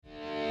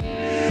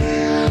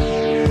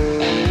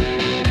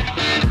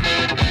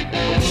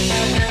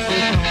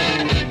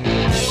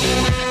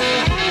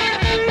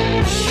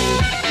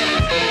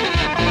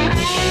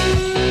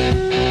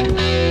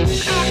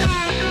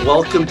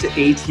Welcome to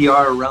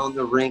ATR Around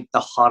the Rink, the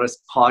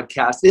hottest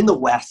podcast in the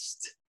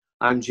West.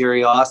 I'm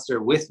Jerry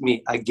Oster. With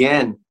me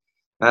again,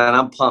 and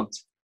I'm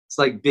pumped. It's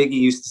like Biggie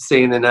used to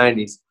say in the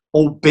 90s.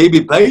 Oh,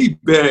 baby,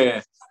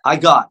 baby. I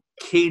got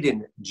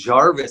Caden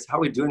Jarvis. How are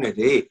we doing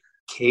today,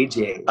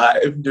 KJ?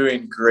 I'm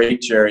doing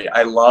great, Jerry.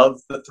 I love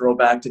the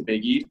throwback to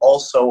Biggie.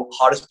 Also,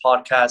 hottest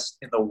podcast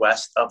in the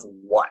West of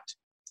what?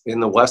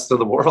 In the West of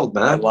the world,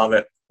 man. I love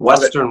it.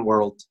 Western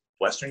world.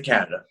 Western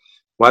Canada.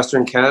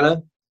 Western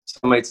Canada.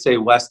 Some might say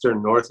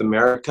Western North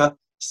America.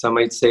 Some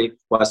might say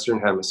Western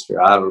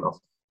Hemisphere. I don't know.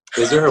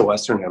 Is there a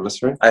Western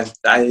Hemisphere? I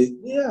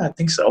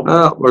think so.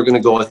 We're going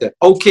to go with it.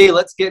 Okay,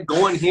 let's get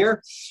going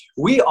here.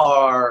 We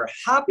are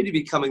happy to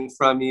be coming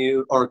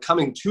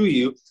to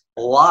you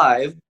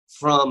live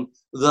from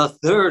the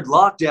third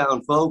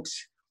lockdown, folks.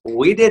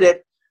 We did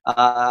it.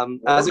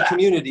 As a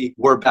community,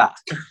 we're back.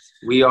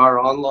 We are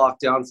on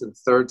lockdown for the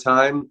third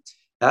time.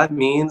 That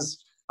means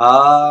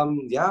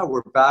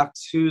we're back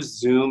to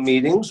Zoom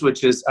meetings,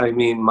 which is,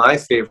 my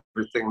favorite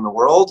thing in the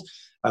world.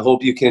 I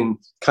hope you can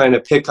kind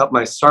of pick up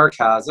my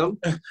sarcasm.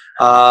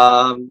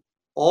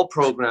 All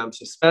programs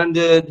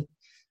suspended.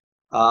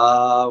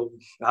 I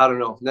don't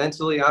know.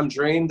 Mentally, I'm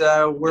drained.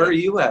 Where are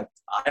you at?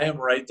 I am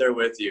right there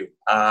with you.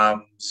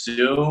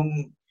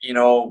 Zoom,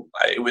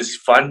 it was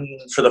fun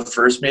for the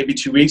first maybe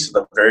 2 weeks of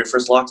the very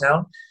first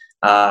lockdown.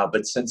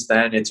 But since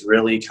then, it's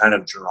really kind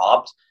of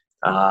dropped.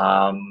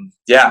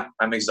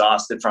 I'm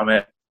exhausted from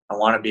it. I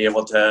want to be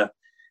able to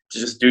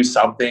just do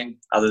something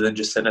other than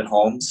just sit at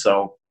home.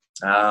 So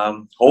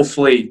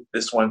hopefully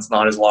this one's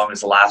not as long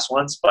as the last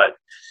ones, but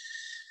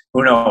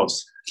who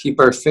knows? Keep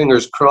our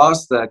fingers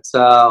crossed that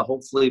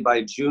hopefully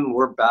by June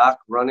we're back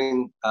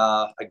running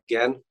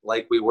again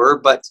like we were.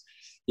 But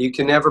you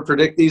can never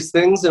predict these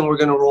things, and we're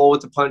going to roll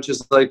with the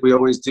punches like we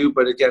always do.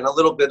 But again, a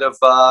little bit of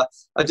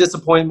a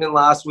disappointment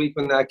last week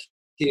when that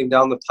came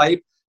down the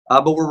pipe,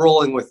 but we're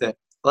rolling with it.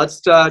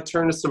 Let's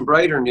turn to some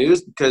brighter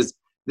news, because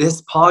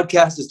this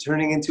podcast is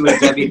turning into a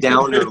Debbie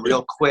Downer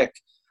real quick.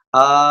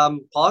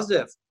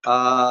 Positive.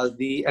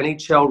 The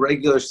NHL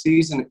regular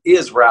season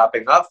is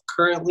wrapping up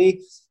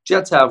currently.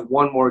 Jets have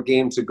one more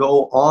game to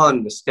go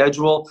on the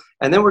schedule,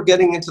 and then we're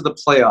getting into the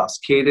playoffs.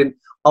 Caden,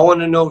 I want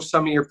to know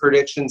some of your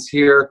predictions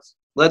here.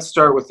 Let's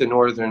start with the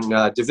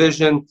Northern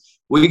Division.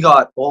 We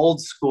got old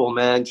school,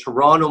 man.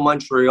 Toronto,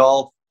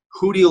 Montreal.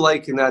 Who do you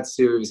like in that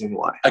series and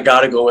why? I got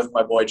to go with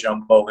my boy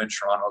Jumbo in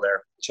Toronto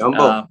there.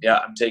 Jumbo?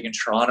 I'm taking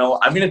Toronto.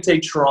 I'm going to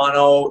take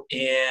Toronto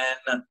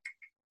in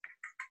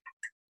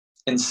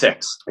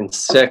 6. In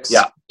 6?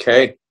 Yeah.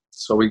 Okay.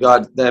 So we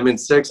got them in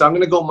 6. I'm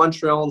going to go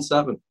Montreal in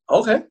 7.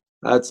 Okay.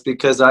 That's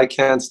because I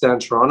can't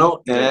stand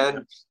Toronto,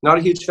 and not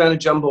a huge fan of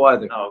Jumbo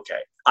either.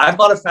 Okay. I'm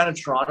not a fan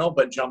of Toronto,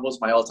 but Jumbo's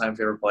my all-time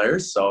favorite player,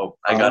 so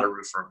I got to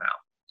root for him now.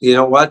 You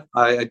know what?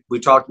 We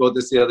talked about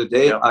this the other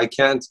day. Yeah.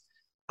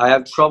 I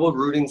have trouble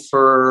rooting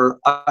for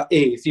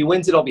if he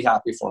wins it, I'll be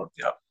happy for him.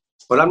 Yeah.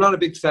 But I'm not a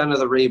big fan of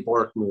the Ray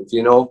Bourque move.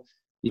 You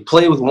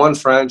play with one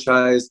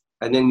franchise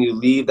and then you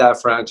leave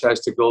that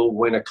franchise to go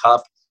win a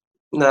cup.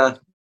 Nah,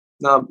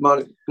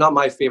 not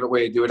my favorite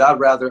way to do it.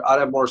 I'd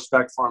have more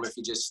respect for him if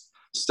he just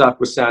stuck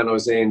with San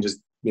Jose and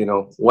just,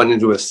 went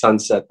into a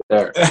sunset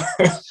there.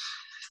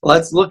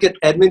 Let's look at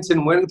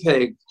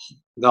Edmonton-Winnipeg,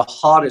 the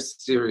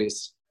hottest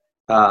series.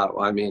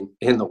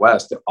 In the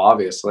West,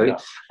 obviously.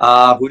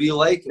 Yeah. Who do you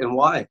like and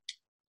why?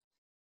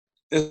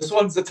 This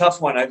one's a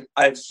tough one.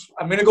 I'm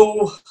going to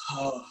go.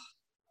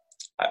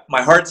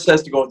 My heart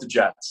says to go with the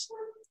Jets.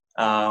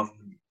 My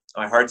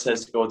heart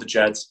says to go with the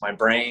Jets. My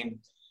brain,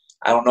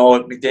 I don't know.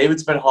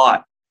 McDavid's been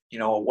hot.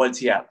 What's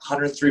he at?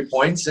 103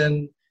 points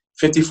in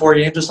 54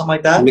 games or something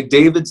like that?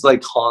 McDavid's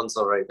like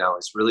Hansel right now.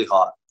 It's really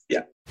hot.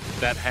 Yeah.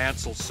 That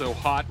Hansel's so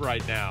hot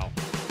right now.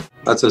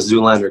 That's a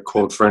Zoolander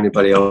quote for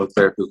anybody out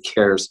there who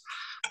cares.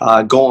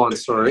 Go on,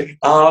 sorry.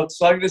 So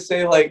I'm going to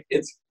say, I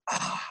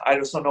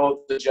just don't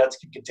know if the Jets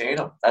can contain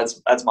him. That's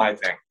my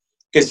thing.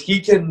 Because he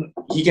can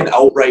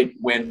outright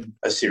win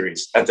a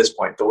series at this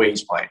point, the way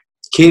he's playing.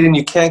 Caden,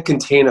 you can't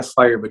contain a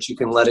fire, but you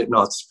can let it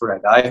not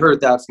spread. I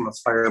heard that from a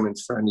fireman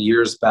friend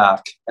years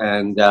back,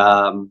 and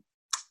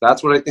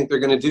that's what I think they're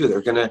going to do.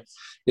 They're going to,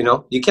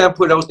 you can't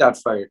put out that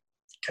fire.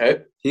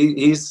 Okay.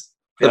 He's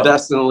the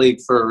best in the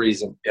league for a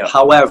reason. Yep.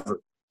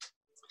 However,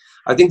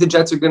 I think the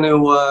Jets are going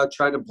to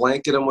try to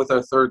blanket him with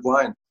our third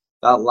line.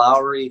 That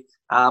Lowry,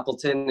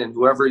 Appleton, and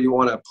whoever you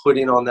want to put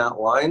in on that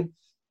line.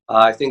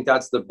 I think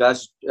that's the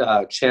best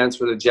chance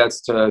for the Jets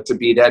to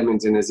beat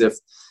Edmonton, is if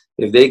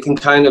they can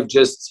kind of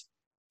just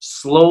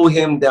slow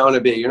him down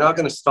a bit. You're not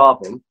going to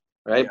stop him,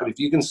 right? Yeah. But if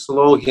you can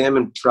slow him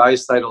and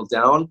Draisaitl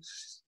down,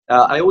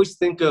 I always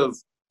think of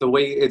the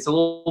way it's a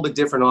little bit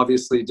different,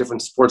 obviously,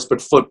 different sports,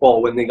 but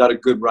football when they got a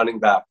good running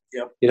back.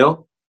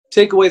 Yep.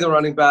 Take away the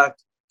running back.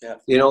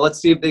 Yeah. Let's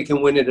see if they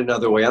can win it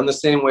another way. I'm the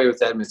same way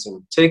with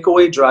Edmonton. Take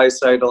away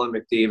Draisaitl and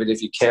McDavid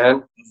if you can.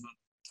 Mm-hmm.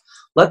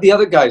 Let the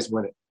other guys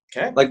win it.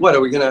 Okay. Like what?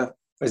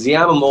 Is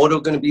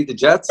Yamamoto going to beat the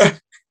Jets?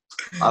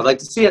 I'd like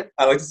to see it.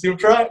 I'd like to see him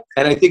try.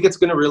 And I think it's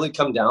going to really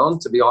come down,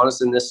 to be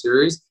honest, in this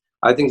series.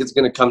 I think it's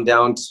going to come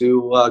down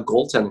to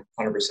goaltending.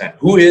 100%.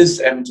 Who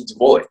is Edmonton's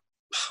goalie?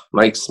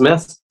 Mike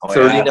Smith, Oh,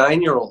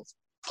 39-year-old,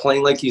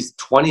 playing like he's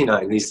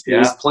 29. He's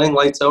playing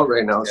lights out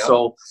right now. Yeah.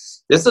 So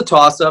this is a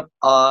toss-up.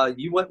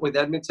 You went with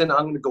Edmonton. I'm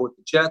going to go with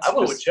the Jets. I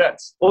went with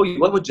Jets. Oh,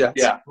 you went with Jets?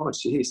 Yeah. Oh,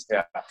 jeez.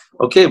 Yeah.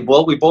 Okay,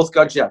 well, we both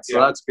got Jets, so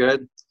Yeah. that's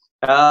good.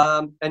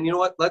 And you know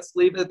what? Let's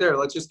leave it there.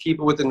 Let's just keep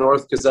it with the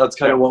North because that's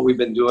kind of what we've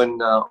been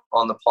doing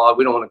on the pod.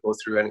 We don't want to go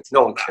through anything.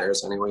 No one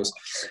cares anyways.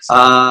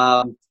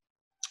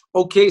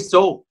 Okay,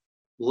 so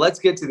let's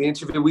get to the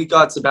interview. We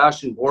got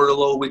Sebastian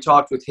Bordeleau. We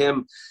talked with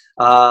him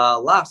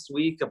last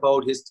week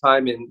about his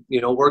time in,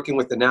 working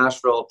with the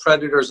Nashville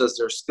Predators as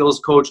their skills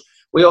coach.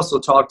 We also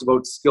talked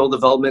about skill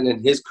development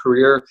in his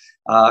career.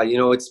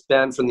 It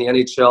spanned from the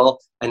NHL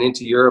and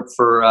into Europe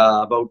for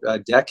about a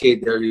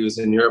decade there he was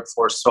in Europe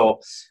for. So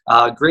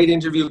great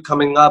interview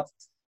coming up.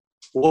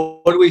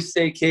 What do we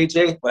say,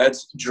 KJ?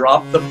 Let's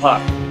drop the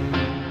puck.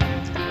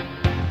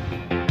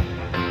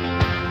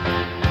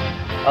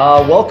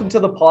 Welcome to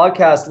the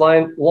podcast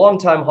line.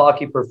 Longtime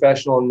hockey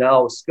professional and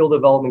now skill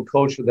development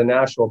coach for the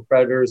Nashville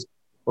Predators.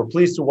 We're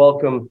pleased to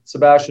welcome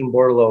Sebastian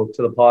Bordeleau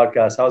to the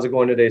podcast. How's it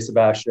going today,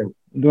 Sebastian?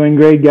 Doing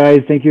great,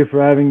 guys. Thank you for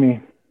having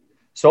me.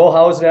 So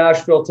how's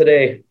Nashville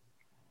today?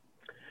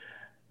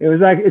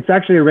 It's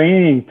actually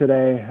raining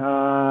today.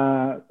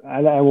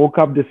 I woke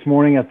up this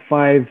morning at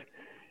 5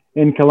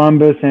 in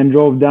Columbus and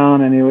drove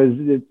down, and it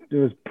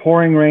was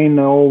pouring rain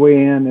the whole way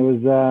in.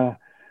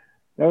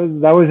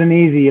 That wasn't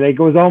easy. Like, it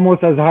was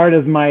almost as hard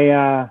as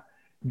my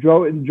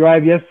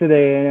drive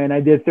yesterday, and I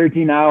did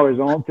 13 hours.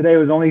 Today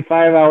was only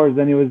 5 hours,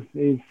 and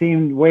it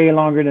seemed way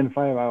longer than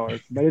 5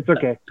 hours. But it's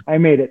okay. I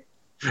made it.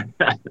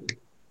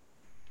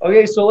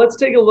 Okay, so let's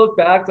take a look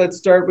back. Let's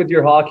start with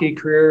your hockey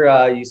career.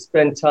 You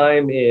spent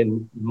time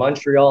in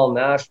Montreal,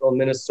 Nashville,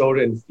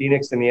 Minnesota, and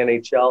Phoenix in the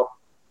NHL,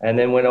 and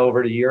then went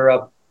over to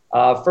Europe.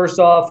 First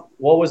off,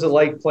 what was it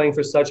like playing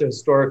for such a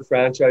historic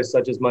franchise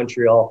such as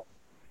Montreal?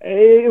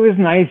 It was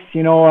nice,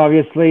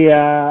 obviously.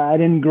 I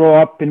didn't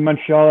grow up in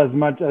Montreal as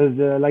much as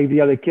like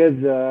the other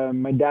kids.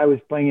 My dad was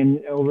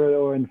playing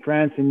over in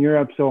France and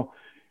Europe, so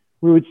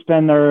we would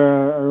spend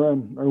our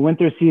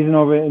winter season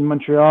over in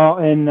Montreal,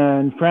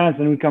 in France,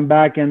 and we'd come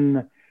back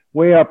and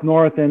way up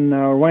north in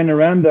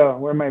Rouyn-Noranda,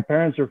 where my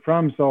parents are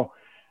from. So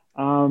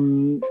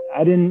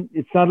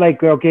it's not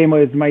like, okay,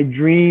 it's my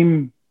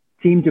dream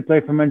team to play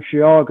for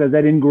Montreal because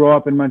I didn't grow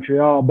up in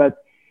Montreal, but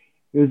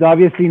it was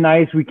obviously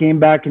nice. We came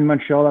back in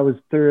Montreal. I was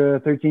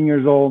 13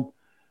 years old.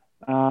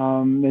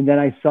 And then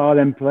I saw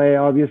them play,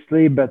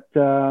 obviously. But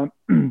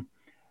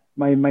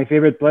my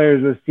favorite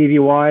players was Stevie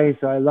Y.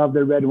 So I love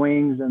the Red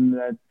Wings.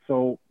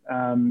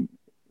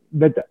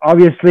 But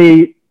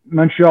obviously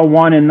Montreal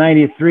won in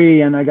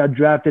 93 and I got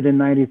drafted in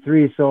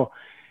 93. So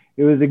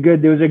there was a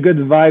good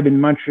vibe in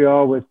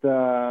Montreal with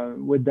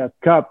that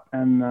cup.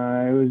 And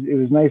it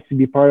was nice to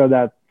be part of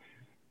that,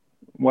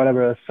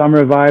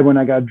 summer vibe when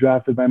I got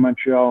drafted by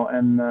Montreal.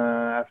 And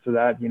after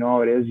that, you know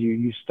how it is.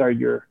 You start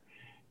your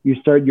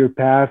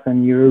path,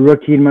 and you're a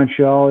rookie in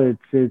Montreal.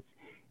 It's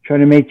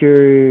trying to make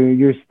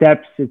your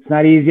steps. It's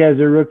not easy as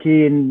a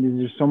rookie, and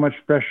there's so much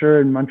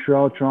pressure in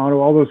Montreal, Toronto,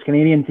 all those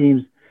Canadian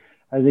teams.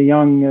 As a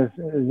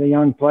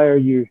young player,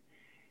 you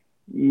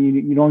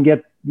don't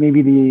get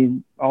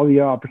maybe all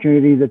the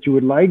opportunities that you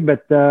would like.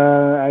 But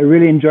I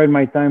really enjoyed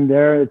my time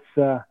there.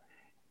 It's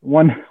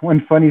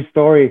one funny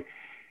story.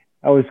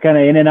 I was kind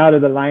of in and out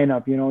of the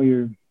lineup.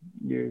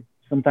 You're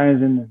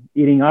sometimes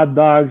eating hot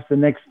dogs. The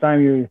next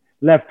time you're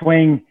left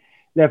wing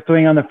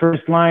on the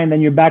first line, then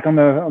you're back on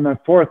the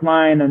fourth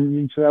line.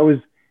 And so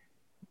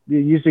they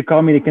used to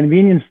call me the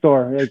convenience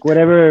store. Like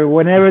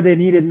whenever they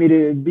needed me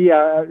to be,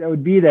 I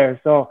would be there.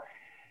 So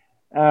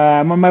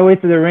I'm on my way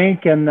to the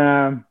rink, and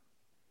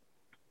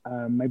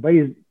my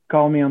buddies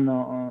called me on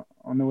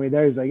the way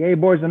there. He's like, "Hey,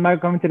 boys, I'm not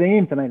coming to the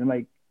game tonight." I'm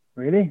like,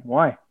 "Really?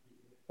 Why?"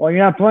 "Well,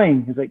 you're not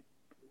playing." He's like,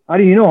 "How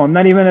do you know? I'm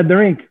not even at the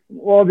rink."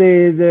 "Well,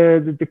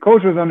 the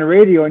coach was on the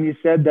radio and you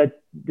said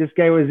that this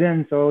guy was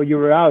in, so you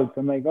were out."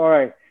 I'm like, "All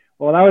right.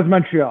 Well, that was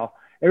Montreal.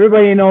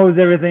 Everybody knows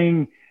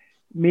everything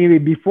maybe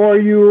before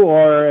you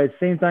or at the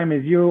same time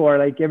as you, or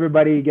like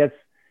everybody gets,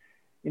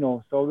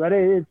 so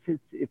that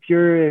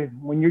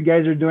when you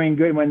guys are doing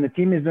good, when the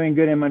team is doing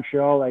good in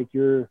Montreal, like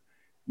you're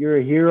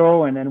a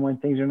hero. And then when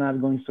things are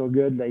not going so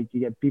good, like you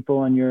get people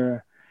on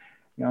your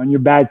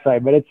bad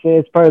side, but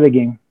it's part of the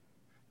game."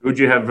 Who'd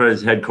you have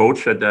as head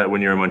coach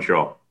when you were in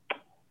Montreal?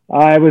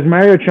 It was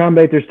Mario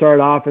Tremblay to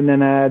start off, and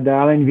then I had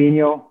Alain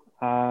Vigneault.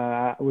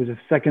 It was the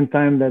second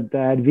time that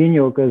I had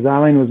Vigneault, because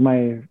Alain was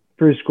my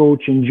first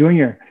coach in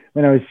junior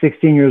when I was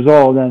 16 years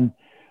old. And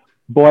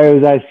boy,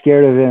 was I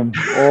scared of him.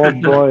 Oh,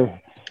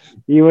 boy.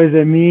 He was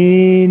a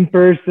mean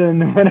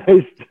person when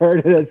I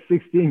started at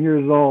 16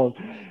 years old.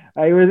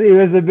 He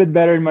was a bit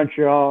better in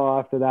Montreal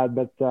after that,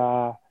 but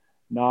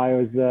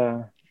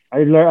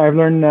I've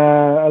learned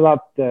a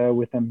lot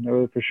with him,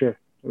 for sure.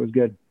 It was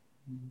good.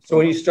 So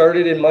when you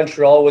started in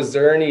Montreal, was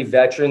there any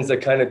veterans that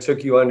kind of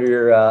took you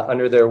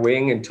under their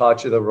wing and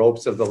taught you the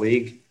ropes of the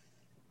league?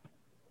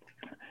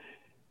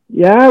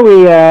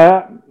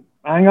 Yeah,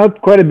 I hang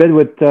out quite a bit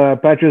with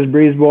Patrice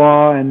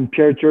Brisebois and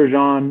Pierre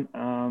Turgeon,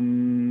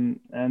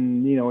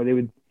 and they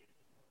would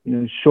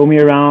show me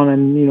around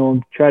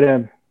and try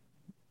to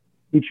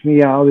teach me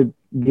how to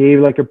behave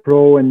like a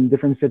pro in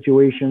different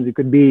situations. It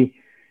could be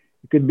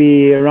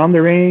around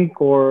the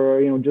rink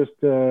or just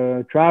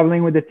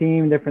traveling with the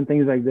team, different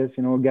things like this.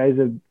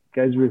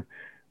 Guys were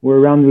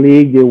around the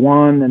league, they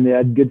won and they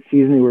had good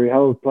season. They were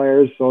hell of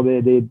players, so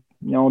they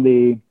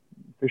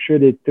for sure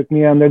they took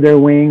me under their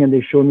wing and they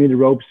showed me the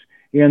ropes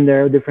here and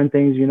there, different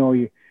things.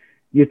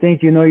 You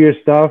think you know your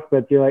stuff,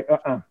 but you're like,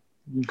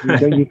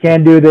 you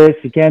can't do this,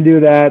 you can't do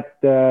that.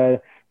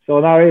 So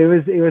now it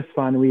was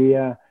fun. We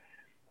had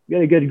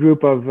a good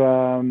group of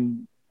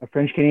a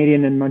French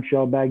Canadian in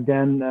Montreal back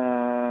then,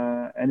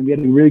 and we had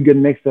a really good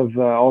mix of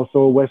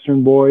also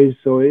Western boys.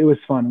 So it was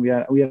fun. We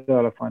had a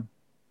lot of fun.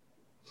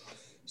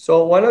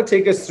 So why not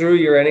take us through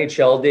your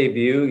NHL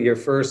debut, your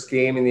first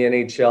game in the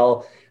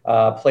NHL,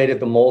 played at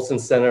the Molson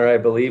Center, I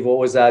believe. What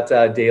was that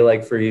day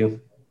like for you?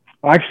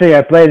 Actually,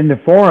 I played in the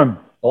Forum.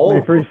 Oh.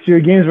 My first 2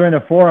 games were in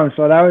the Forum,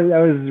 so that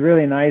was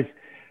really nice.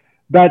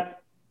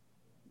 But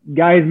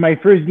guys, my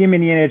first game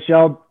in the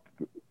NHL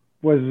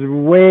was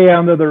way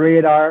under the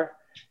radar.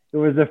 It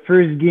was the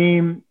first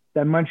game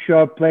that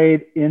Montreal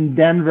played in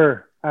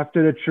Denver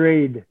after the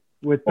trade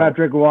with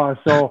Patrick Roy.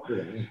 So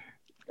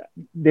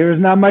there was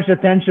not much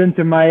attention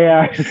to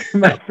my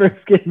my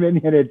first game in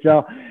the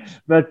NHL.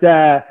 But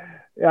I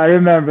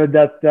remember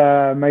that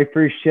my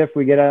first shift,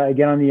 I get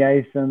on the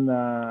ice and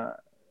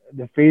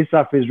the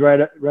face-off is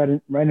right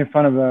in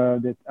front of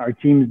our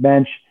team's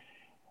bench,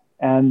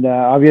 and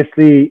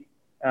obviously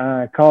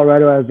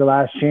Colorado has the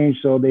last change,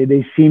 so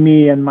they see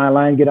me and my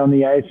line get on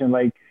the ice, and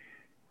like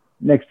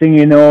next thing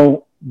you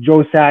know,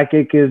 Joe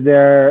Sakic is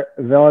there,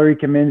 Valery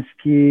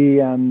Kaminsky,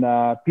 and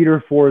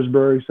Peter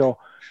Forsberg. So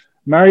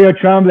Mario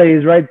Tremblay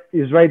is right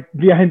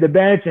behind the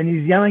bench, and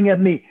he's yelling at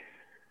me,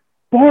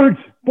 boards,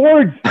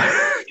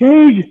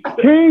 change.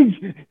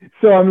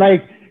 So I'm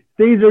like,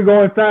 things are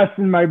going fast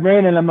in my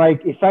brain, and I'm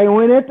like, if I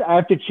win it, I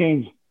have to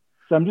change.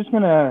 So I'm just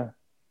gonna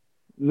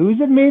lose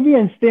it maybe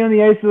and stay on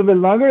the ice a little bit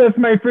longer. That's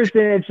my first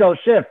NHL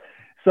shift.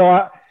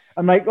 So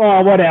I'm like,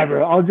 oh,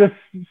 whatever. I'll just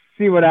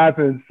see what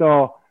happens.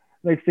 So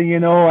next thing you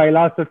know, I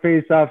lost the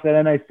face-off, and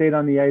then I stayed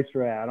on the ice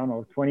for,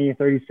 20,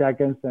 30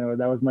 seconds. And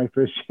that was my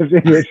first shift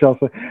in NHL.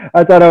 So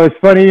I thought it was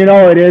funny.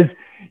 It is.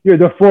 You're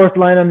the fourth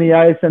line on the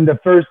ice, and the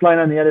first line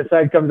on the other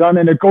side comes on,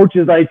 and the coach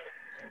is like,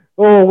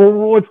 oh,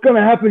 what's going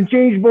to happen?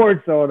 Change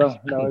board. So that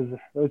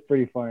was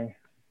pretty funny.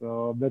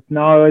 So, but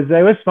no, it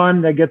was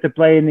fun. I get to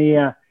play in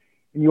the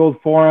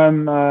old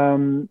Forum.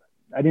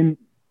 It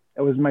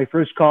was my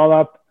first call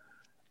up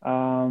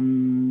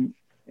in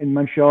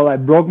Montreal. I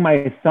broke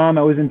my thumb.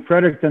 I was in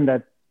Fredericton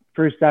that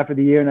first half of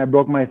the year, and I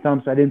broke my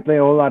thumb, so I didn't play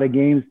a whole lot of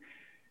games.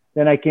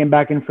 Then I came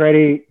back in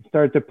Freddie,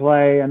 started to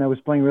play, and I was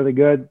playing really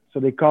good. So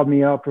they called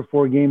me up for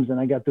 4 games, and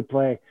I got to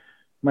play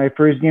my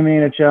first game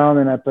in the NHL, and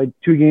then I played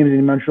 2 games in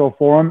the Montreal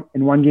Forum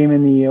and 1 game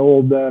in the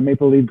old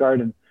Maple Leaf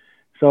Garden.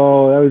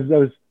 So that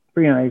was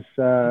pretty nice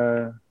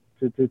to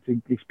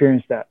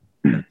experience that.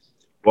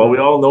 Well, we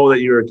all know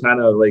that you were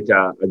kind of like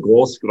a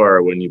goal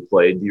scorer when you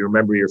played. Do you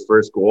remember your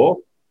first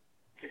goal?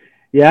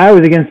 Yeah, I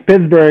was against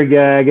Pittsburgh,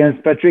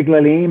 against Patrick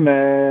Lalime,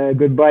 a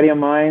good buddy of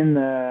mine.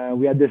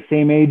 We had the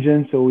same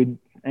agent, so we'd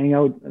hang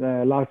out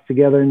lots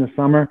together in the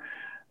summer.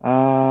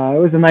 It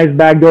was a nice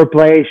backdoor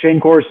play. Shane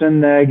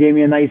Corson gave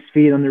me a nice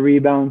feed on the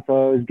rebound,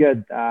 so it was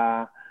good.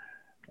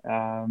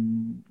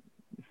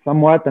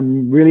 Somewhat,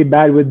 I'm really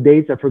bad with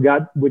dates. I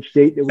forgot which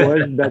date it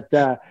was, but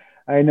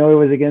I know it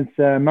was against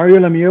Mario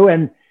Lemieux.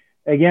 And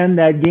again,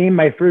 that game,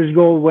 my first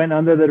goal went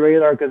under the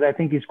radar because I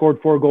think he scored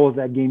 4 goals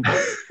that game.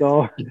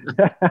 So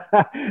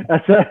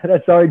that's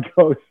how it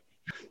goes.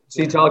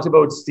 So you talked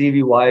about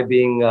Stevie Y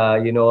being,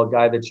 a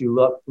guy that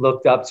you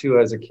looked up to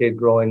as a kid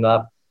growing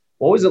up.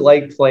 What was it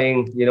like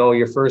playing,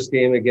 your first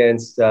game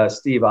against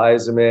Steve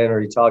Yzerman, or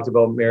you talked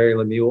about Mario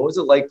Lemieux? What was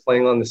it like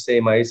playing on the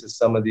same ice as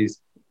some of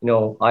these,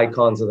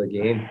 icons of the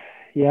game?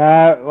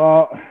 Yeah,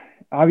 well,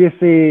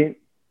 obviously,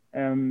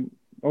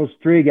 those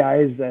 3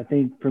 guys, I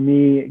think for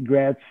me,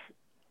 Gretz,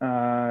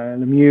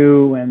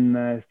 Lemieux,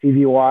 and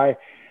Stevie Y,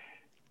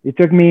 it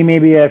took me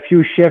maybe a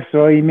few shifts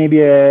or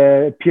maybe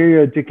a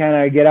period to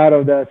kind of get out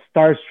of the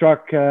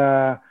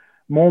starstruck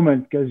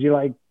moment, because you're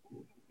like,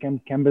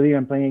 can't believe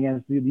I'm playing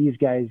against these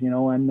guys,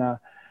 and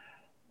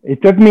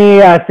it took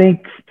me, I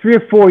think, 3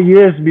 or 4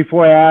 years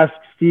before I asked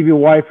Stevie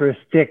Y for a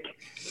stick.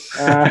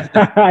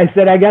 I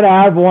said, I got to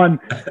have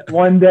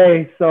one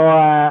day. So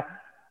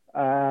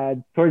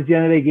towards the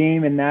end of the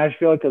game in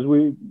Nashville, because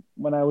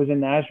when I was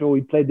in Nashville,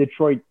 we played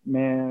Detroit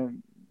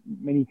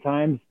many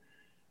times.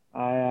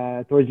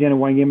 Towards the end of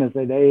one game, I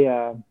said, hey,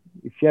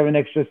 if you have an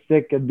extra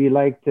stick, I'd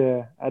like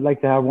to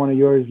have one of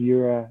yours.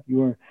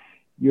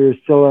 You're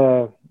still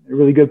a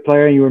really good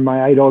player, and you were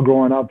my idol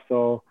growing up.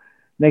 So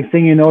next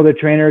thing you know, the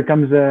trainer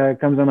comes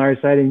on our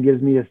side and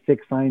gives me a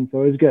stick sign.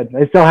 So it's good.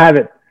 I still have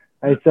it.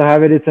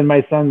 It's in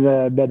my son's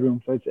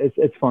bedroom. So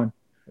it's fun.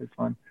 It's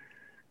fun.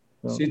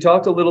 So you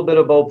talked a little bit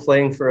about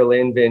playing for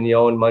Alain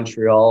Vigneault in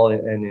Montreal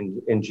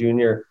and in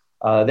junior.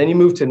 Then you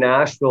moved to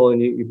Nashville and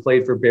you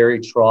played for Barry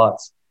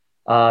Trotz.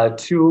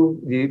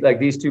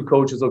 These two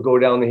coaches will go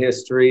down the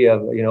history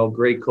of,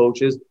 great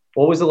coaches.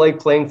 What was it like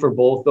playing for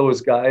both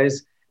those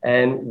guys?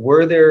 And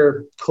were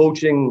their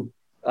coaching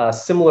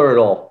similar at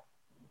all?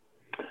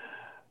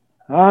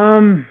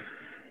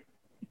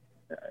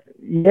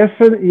 Yes,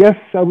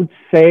 I would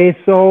say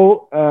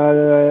so.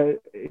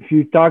 If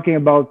you're talking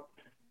about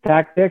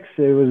tactics,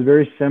 it was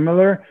very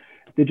similar.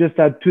 They just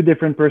had two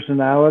different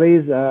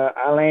personalities.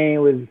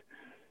 Alain was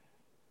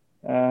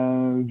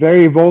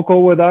very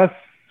vocal with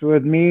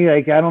me.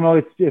 Like, I don't know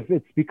if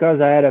it's because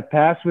I had a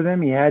pass with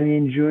him. He had me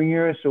in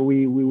junior, so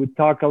we would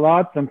talk a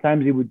lot.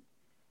 Sometimes he would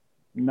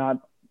not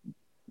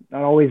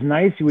always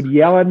nice. He would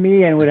yell at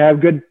me and would have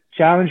good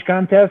challenge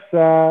contests,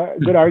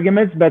 good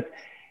arguments, but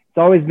it's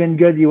always been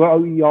good. You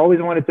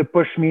always wanted to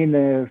push me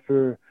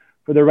for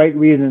the right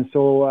reason,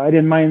 so I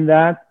didn't mind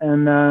that.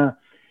 And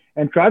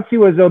Trotzy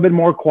was a little bit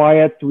more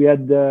quiet. We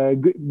had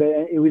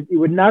he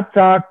would not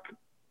talk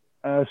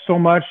so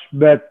much,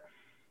 but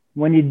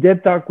when he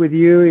did talk with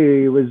you,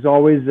 he was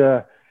always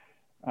for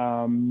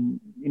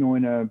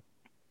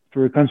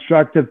a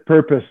constructive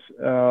purpose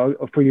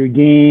for your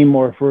game,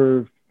 or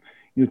for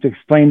to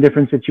explain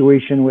different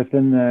situation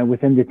within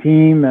the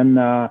team.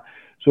 And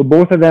so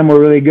both of them were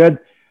really good.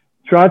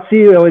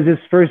 Trotzy, it was his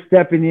first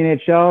step in the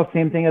NHL,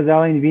 same thing as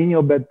Alain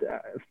Vigneault, but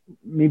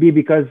maybe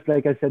because,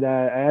 like I said,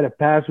 I had a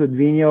pass with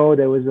Vigneault,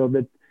 that was a little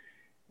bit,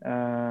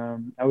 I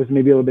was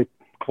maybe a little bit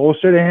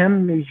closer to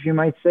him, if you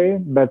might say.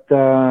 But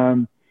I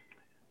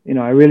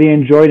really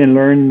enjoyed and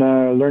learned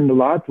a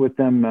lot with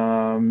them.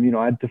 I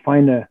had to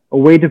find a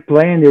way to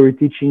play, and they were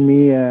teaching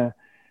me,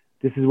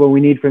 this is what we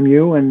need from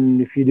you,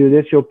 and if you do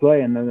this, you'll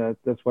play, and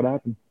that's what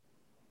happened.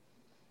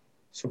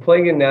 So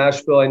playing in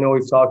Nashville, I know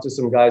we've talked to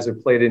some guys who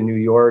played in New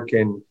York,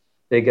 and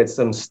they get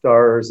some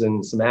stars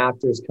and some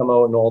actors come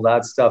out and all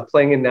that stuff.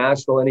 Playing in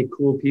Nashville, any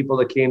cool people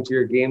that came to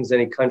your games,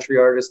 any country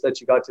artists that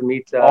you got to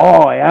meet?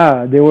 Oh,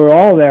 yeah, they were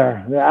all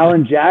there.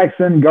 Alan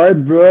Jackson, Garth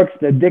Brooks,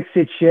 the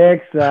Dixie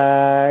Chicks.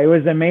 It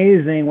was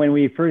amazing when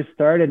we first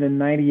started in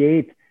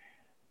 '98.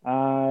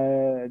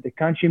 The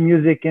country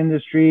music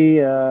industry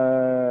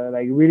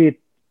really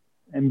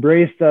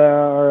embraced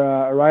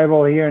our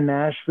arrival here in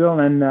Nashville,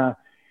 and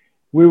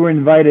we were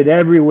invited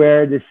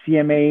everywhere, the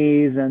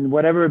CMAs and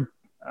whatever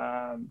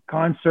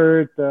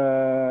concert.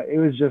 It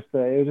was just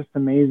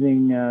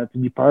amazing to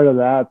be part of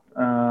that.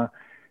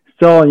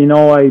 Still,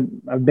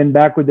 I've been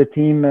back with the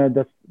team.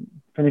 That's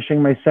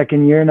finishing my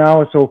second year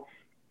now, so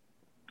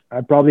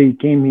I probably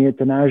came here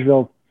to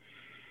Nashville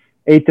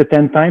 8 to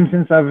 10 times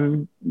since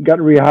I've got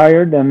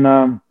rehired,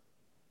 and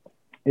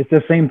it's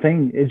the same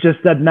thing. It's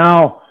just that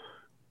now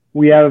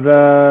we have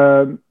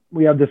the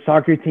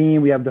soccer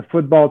team, we have the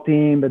football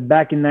team, but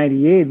back in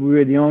 '98, we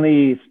were the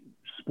only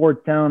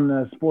sports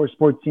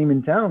team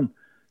in town.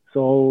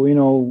 So, we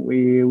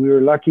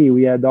were lucky.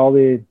 We had all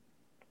the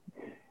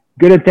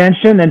good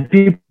attention, and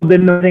people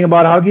didn't know anything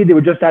about hockey. They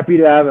were just happy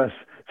to have us.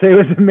 So it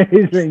was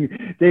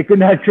amazing. They could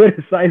not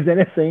criticize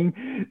anything.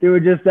 They were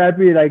just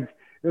happy. Like,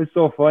 it was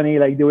so funny.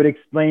 Like, they would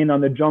explain on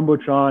the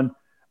Jumbotron,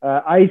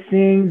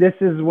 icing, this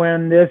is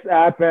when this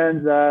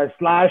happens,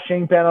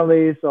 slashing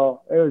penalties.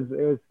 So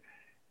it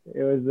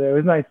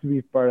was nice to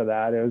be part of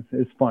that. It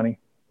was funny.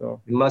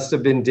 So it must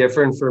have been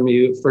different for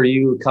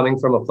you coming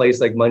from a place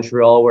like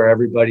Montreal where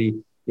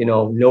everybody,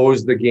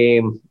 knows the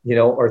game,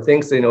 or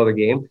thinks they know the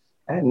game.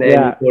 And then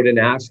you go to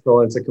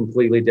Nashville and it's a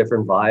completely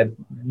different vibe.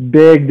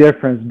 Big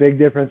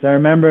difference. I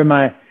remember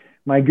my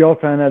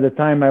girlfriend at the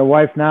time, my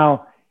wife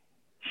now,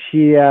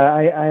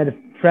 I had a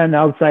friend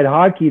outside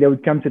hockey that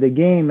would come to the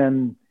game,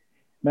 and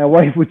my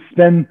wife would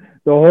spend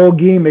the whole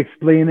game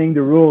explaining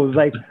the rules.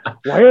 Like,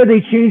 why are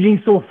they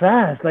changing so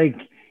fast? Like,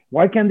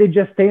 why can't they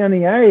just stay on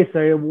the ice?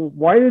 Or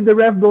why did the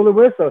ref blow the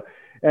whistle?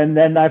 And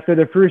then after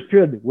the first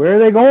period, where are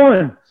they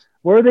going?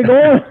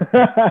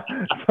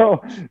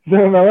 So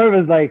my wife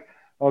was like,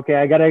 okay,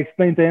 I got to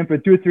explain to him for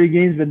 2 or 3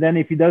 games, but then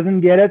if he doesn't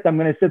get it, I'm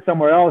going to sit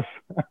somewhere else.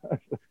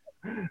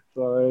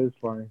 So it was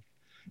funny.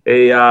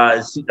 Hey,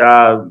 I'm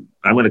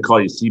going to call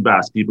you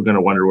Seabass. People are going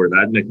to wonder where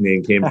that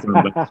nickname came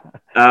from. But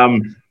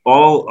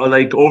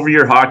over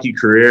your hockey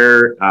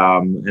career,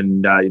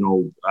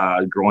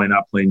 growing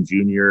up playing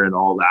junior and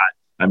all that,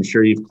 I'm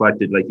sure you've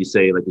collected, like you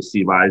say, like a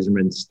Steve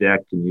Yzerman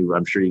stick, and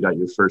I'm sure you got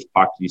your first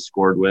puck you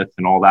scored with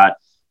and all that.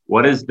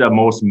 What is the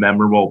most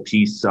memorable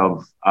piece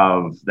of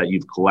that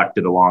you've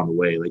collected along the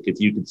way? Like, if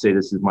you could say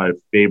this is my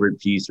favorite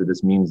piece or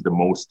this means the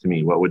most to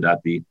me, what would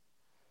that be?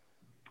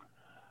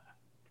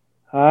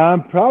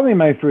 Probably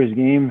my first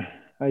game,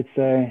 I'd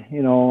say.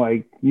 You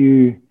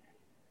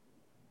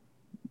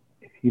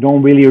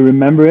don't really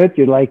remember it.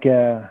 You're like,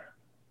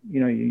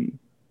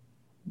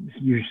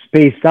 you're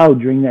spaced out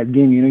during that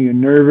game. You're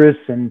nervous,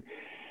 and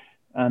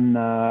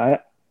I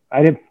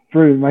did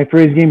for my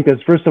first game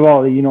because, first of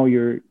all,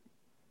 you're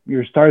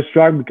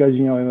starstruck because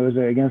it was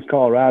against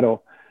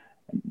Colorado.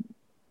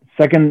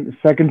 Second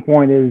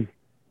point is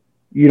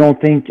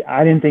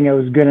I didn't think I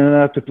was good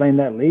enough to play in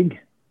that league.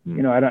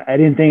 You know, I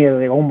didn't think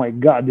like, oh my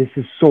God, this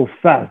is so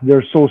fast.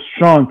 They're so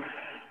strong.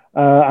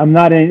 I'm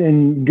not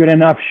in good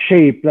enough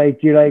shape.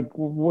 Like you're like,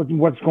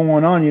 what's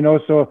going on? You know,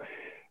 so.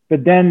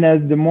 But then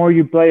the more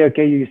you play,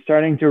 okay, you're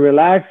starting to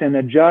relax and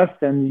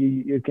adjust,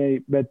 and okay.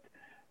 But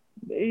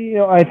you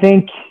know, I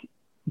think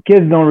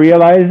kids don't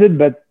realize it,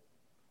 but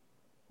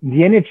the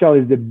NHL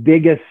is the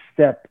biggest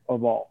step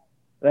of all.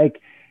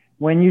 Like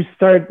when you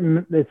start,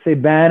 let's say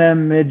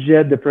bantam,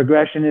 midget, the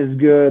progression is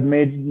good.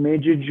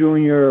 Major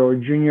junior or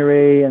junior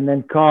A, and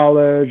then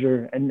college,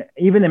 and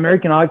even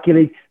American Hockey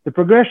League, the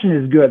progression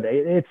is good.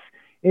 It's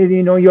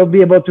you know, you'll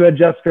be able to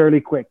adjust fairly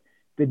quick.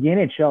 But the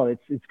NHL,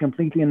 it's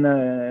completely in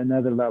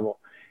another level,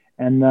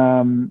 and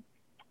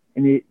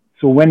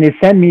so when they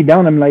sent me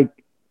down, I'm like,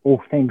 oh,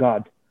 thank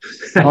God.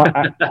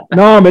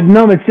 No, but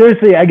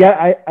seriously,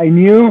 I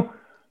knew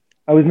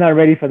I was not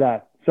ready for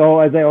that. So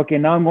I was like, okay,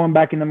 now I'm going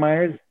back in the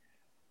minors.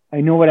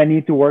 I know what I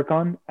need to work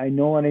on. I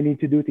know what I need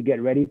to do to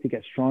get ready, to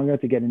get stronger,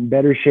 to get in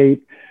better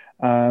shape.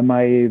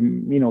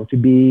 To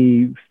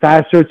be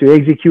faster, to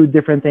execute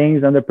different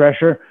things under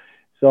pressure.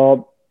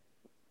 So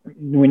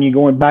when you're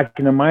going back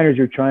in the minors,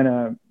 you're trying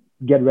to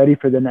get ready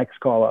for the next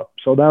call up.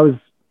 So that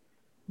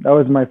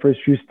was my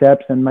first few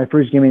steps, and my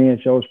first game in the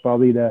NHL was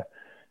probably a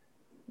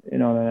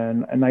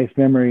nice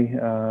memory.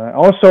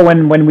 Also,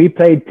 when we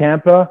played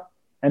Tampa,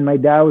 and my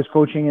dad was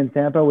coaching in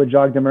Tampa with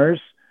Jacques Demers,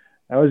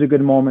 that was a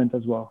good moment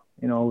as well.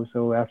 You know,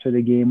 so after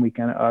the game, we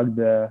kind of hugged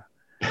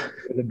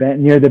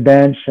near the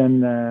bench,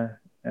 and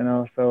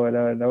so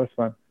that was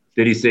fun.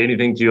 Did he say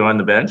anything to you on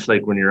the bench,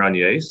 like when you're on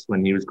the ice,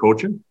 when he was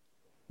coaching?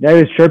 Yeah,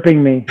 he was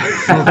chirping me.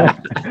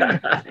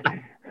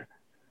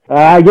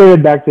 I gave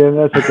it back to him.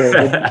 That's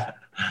okay.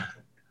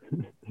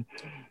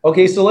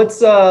 Okay, so let's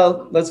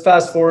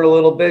fast forward a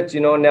little bit.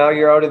 You know, now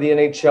you're out of the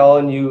NHL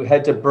and you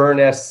head to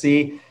Bern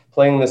SC,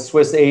 playing the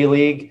Swiss A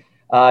League.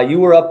 You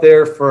were up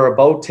there for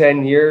about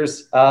 10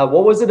 years.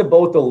 What was it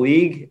about the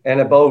league and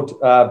about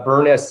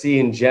Bern SC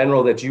in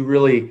general that you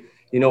really,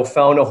 you know,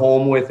 found a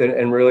home with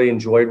and really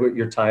enjoyed with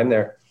your time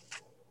there?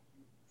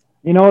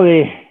 You know,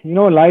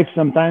 life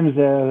sometimes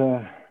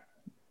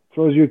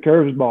throws you a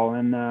curveball,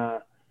 and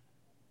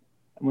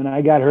when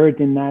I got hurt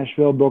in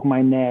Nashville, broke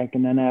my neck,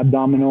 and then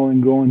abdominal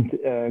and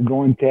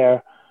groin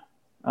tear.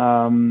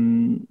 That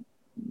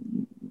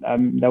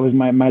was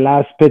my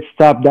last pit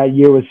stop that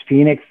year was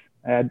Phoenix.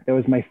 That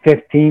was my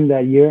 5th team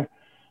that year.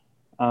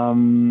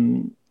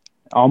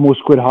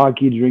 Almost quit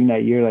hockey during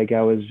that year. Like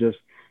I was just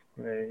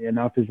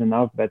enough is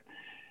enough. But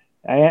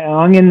I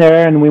hung in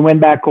there, and we went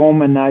back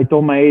home, and I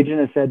told my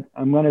agent, I said,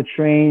 I'm going to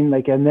train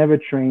like I've never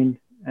trained,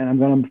 and I'm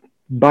going to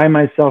find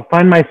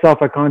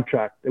myself a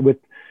contract with.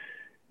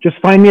 Just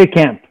find me a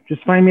camp.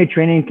 Just find me a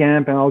training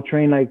camp, and I'll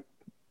train like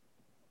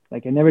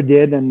I never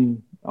did,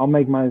 and I'll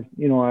make my,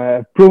 you know,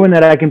 I've proven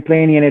that I can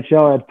play in the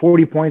NHL. I had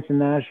 40 points in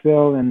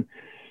Nashville, and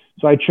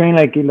so I trained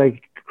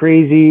like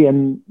crazy.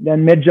 And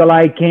then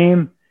mid-July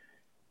came,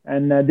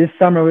 and that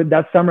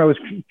summer I was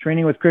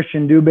training with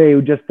Christian Dubé,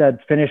 who just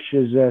had finished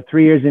his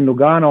 3 years in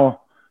Lugano,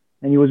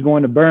 and he was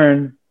going to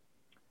Bern.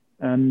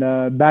 And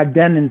back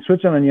then in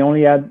Switzerland, you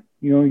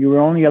were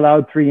only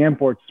allowed 3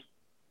 imports.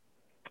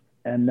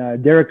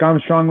 And Derek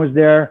Armstrong was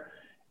there,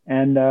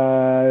 and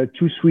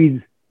 2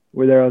 Swedes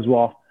were there as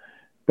well.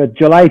 But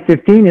July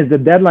 15 is the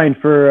deadline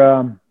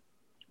for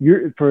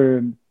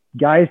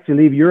guys to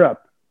leave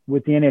Europe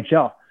with the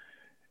NHL.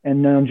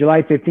 And on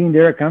July 15,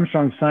 Derek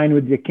Armstrong signed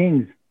with the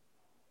Kings.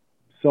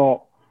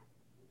 So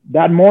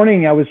that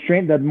morning, I was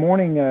trained. That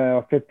morning,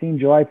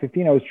 July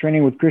 15, I was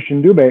training with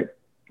Christian Dubé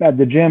at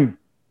the gym,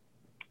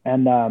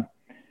 and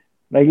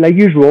like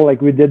usual, like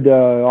we did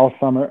all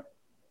summer.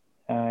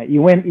 He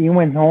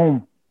went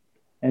home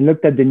and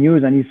looked at the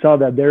news, and he saw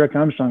that Derek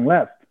Armstrong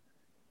left.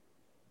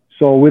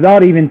 So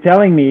without even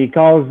telling me, he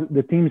calls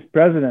the team's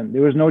president.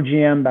 There was no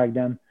GM back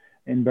then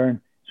in Bern.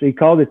 So he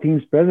called the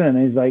team's president,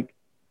 and he's like,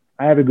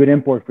 I have a good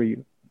import for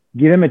you.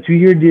 Give him a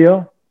 2-year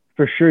deal.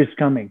 For sure he's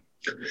coming.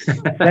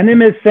 Send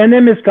him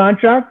his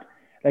contract,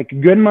 like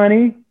good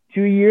money,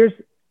 2 years.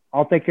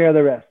 I'll take care of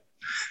the rest.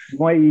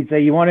 He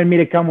said he wanted me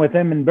to come with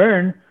him in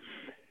Bern.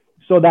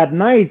 So that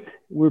night,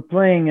 we're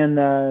playing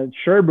in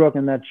Sherbrooke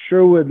in that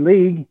Sherwood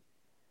League.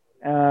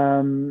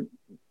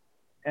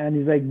 And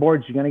he's like,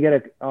 Borge, you're going to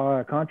get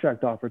a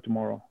contract offer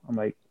tomorrow. I'm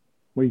like,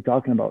 what are you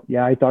talking about?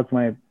 Yeah, I talked to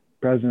my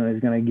president.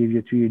 He's going to give you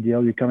a 2-year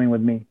deal. You're coming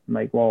with me. I'm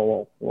like,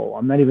 whoa.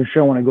 I'm not even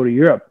sure I want to go to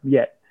Europe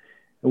yet.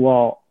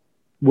 Well,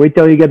 wait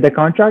till you get the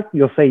contract.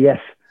 You'll say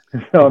yes.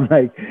 So I'm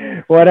like,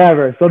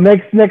 whatever. So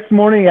next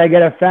morning, I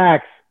get a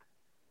fax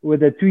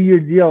with a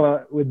 2-year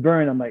deal with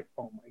Bern. I'm like,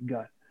 oh, my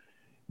God.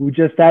 We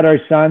just had our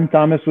son.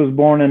 Thomas was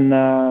born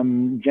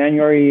on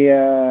January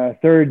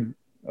 3rd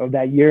of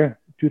that year,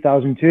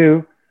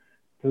 2002.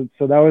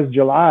 So that was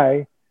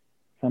July.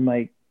 So I'm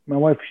like, my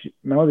wife is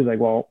like,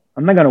 well,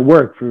 I'm not going to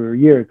work for a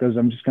year because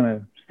I'm just going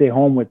to stay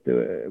home with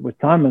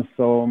Thomas.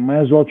 So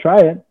might as well try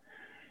it.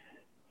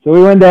 So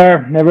we went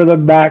there, never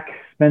looked back,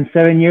 spent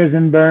 7 years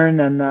in Bern.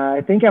 And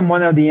I think I'm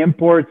one of the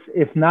imports,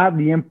 if not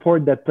the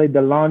import that played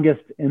the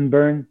longest in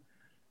Bern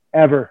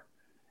ever.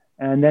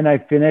 And then I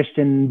finished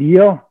in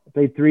Beal. I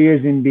played 3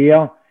 years in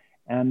Beal.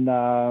 And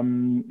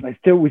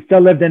we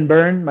still lived in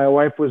Bern. My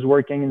wife was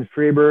working in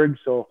Freiburg,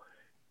 so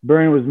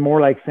Bern was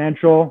more like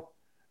central.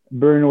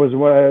 Beal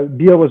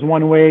was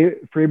one way,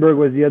 Freiburg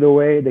was the other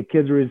way. The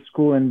kids were in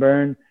school in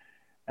Bern,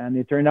 and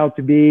it turned out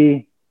to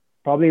be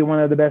probably one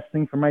of the best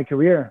things for my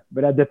career.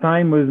 But at the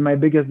time, it was my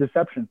biggest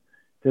deception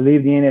to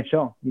leave the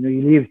NHL. You know,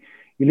 you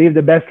leave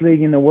the best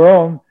league in the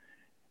world,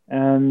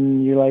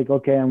 and you're like,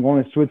 okay, I'm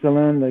going to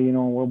Switzerland. You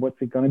know,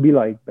 what's it going to be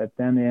like? But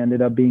then it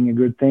ended up being a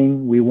good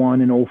thing. We won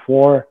in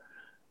 2004.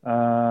 I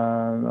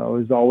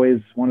was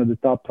always one of the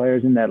top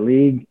players in that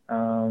league.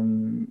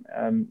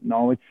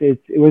 No, it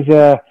was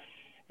a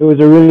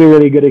really,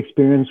 really good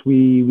experience.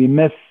 We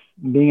miss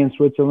being in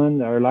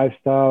Switzerland. Our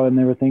lifestyle and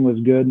everything was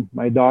good.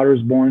 My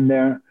daughter's born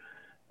there.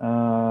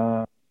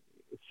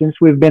 Since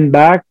we've been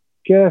back,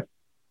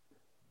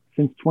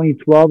 since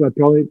 2012, I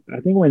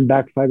think went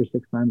back 5 or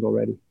 6 times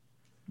already.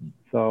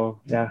 So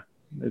yeah,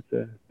 it's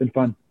been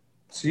fun.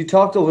 So you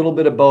talked a little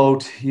bit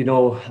about,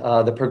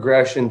 the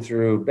progression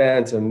through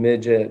bantam,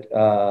 midget,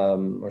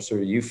 or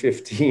sort of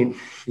U15,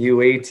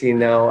 U18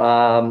 now,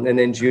 and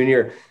then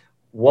junior.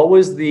 What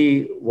was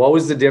the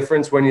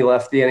difference when you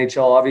left the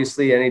NHL?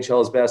 Obviously,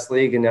 NHL's best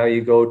league, and now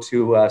you go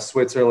to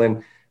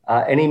Switzerland.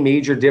 Any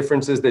major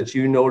differences that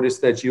you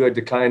noticed that you had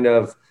to kind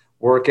of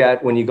work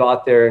at when you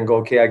got there and go,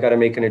 okay, I got to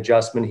make an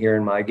adjustment here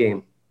in my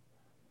game?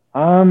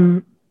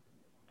 Not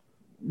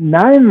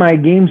in my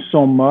game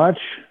so much.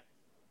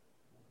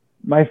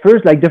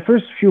 The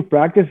first few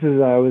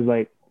practices, I was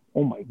like,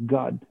 oh my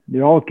God,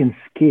 they all can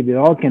skate. They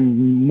all can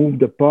move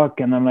the puck.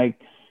 And I'm like,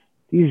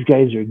 these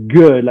guys are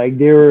good. Like,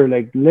 they were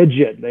like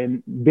legit, like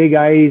big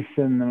ice.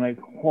 And I'm like,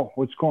 oh,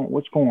 what's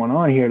going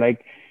on here?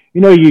 Like,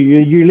 you're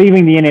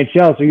leaving the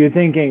NHL. So you're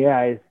thinking,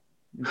 yeah,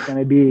 it's going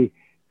to be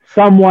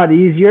somewhat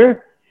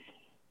easier.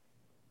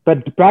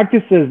 But the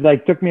practices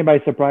took me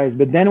by surprise.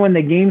 But then when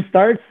the game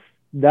starts,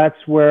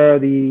 that's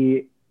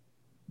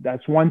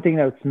one thing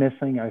that's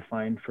missing, I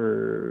find,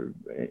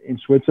 in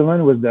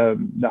Switzerland, was the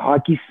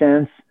hockey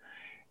sense.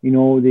 They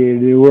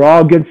were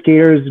all good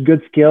skaters,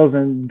 good skills,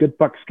 and good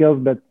puck skills,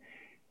 but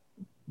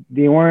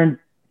they weren't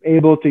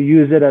able to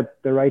use it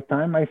at the right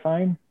time, I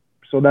find.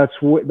 So that's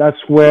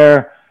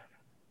where,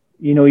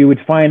 you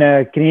would find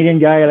a Canadian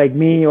guy like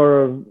me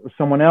or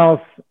someone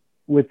else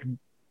with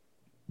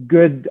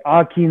good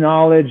hockey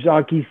knowledge,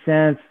 hockey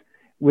sense,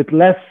 with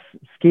less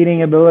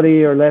skating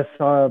ability or less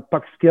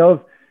puck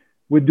skills,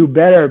 would do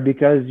better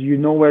because you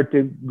know where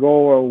to go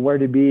or where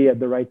to be at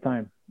the right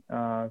time,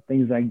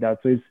 things like that.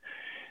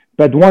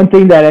 But one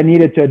thing that I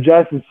needed to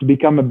adjust is to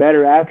become a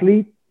better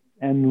athlete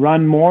and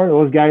run more.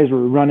 Those guys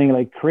were running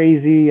like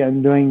crazy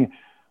and doing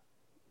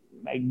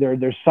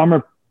their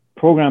summer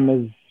program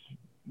is,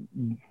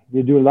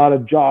 they do a lot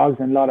of jogs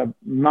and a lot of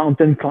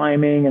mountain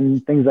climbing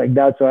and things like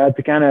that. So I had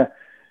to kind of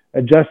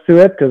adjust to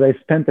it because I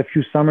spent a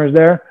few summers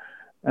there,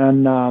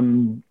 and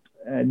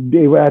I think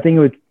it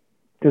was,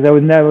 because I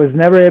was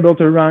never able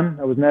to run.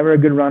 I was never a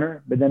good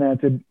runner, but then I had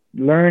to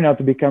learn how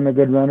to become a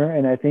good runner.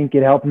 And I think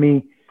it helped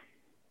me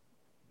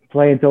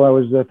play until I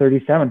was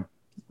 37,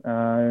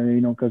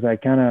 because I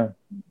kind of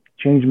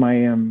changed my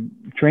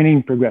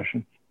training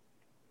progression.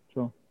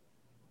 So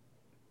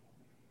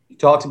you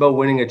talked about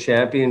winning a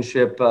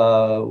championship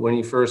when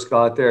you first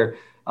got there.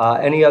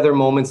 Any other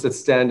moments that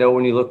stand out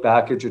when you look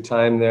back at your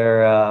time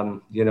there?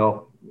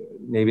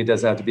 Maybe it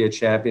doesn't have to be a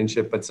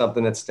championship, but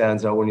something that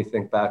stands out when you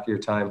think back of your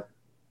time.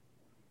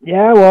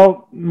 Yeah,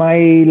 well,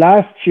 my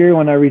last year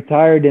when I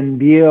retired in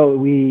Beal,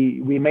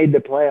 we made the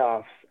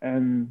playoffs,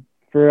 and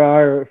for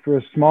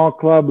a small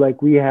club like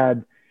we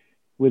had,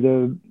 with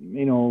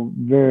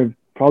very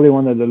probably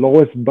one of the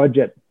lowest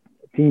budget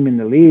team in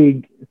the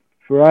league,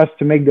 for us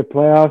to make the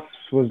playoffs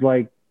was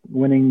like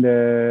winning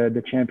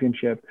the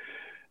championship,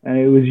 and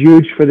it was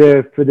huge for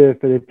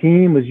the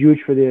team. It was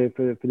huge for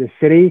the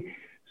city.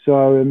 So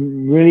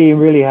I'm really,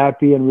 really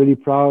happy and really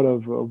proud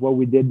of what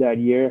we did that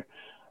year.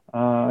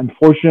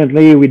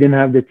 Unfortunately, we didn't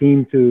have the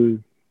team to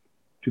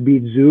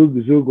beat Zug.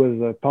 Zug was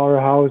a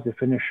powerhouse. They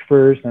finished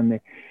first, and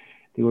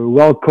they were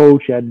well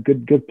coached, had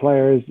good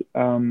players.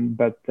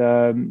 But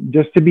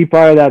just to be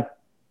part of that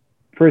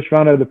first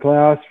round of the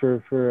playoffs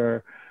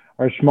for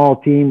our small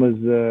team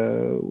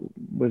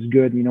was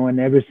good, And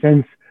ever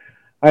since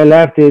I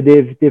left,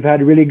 they've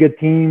had really good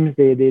teams.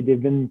 They've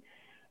been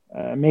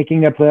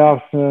making the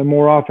playoffs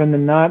more often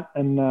than not,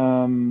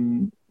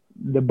 and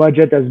the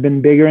budget has been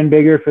bigger and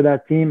bigger for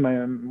that team.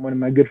 One of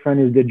my good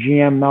friends is the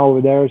GM now over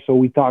there, so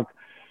we talk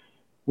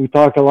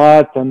a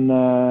lot. And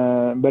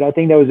but I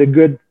think that was a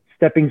good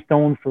stepping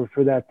stone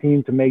for that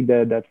team to make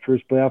that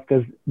first playoff,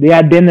 because they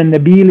had been in the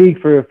B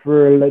League for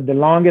the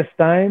longest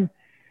time.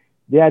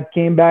 They had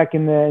came back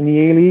in the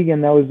A League,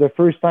 and that was the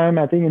first time,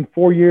 I think, in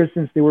 4 years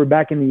since they were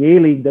back in the A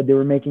League that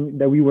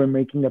we were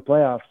making the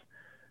playoffs.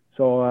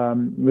 So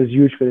it was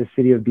huge for the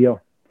city of Beal,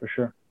 for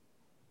sure.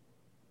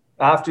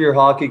 After your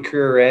hockey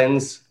career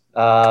ends,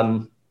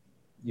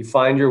 you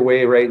find your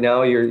way right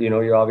now.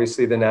 You're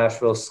obviously the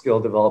Nashville skill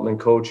development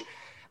coach.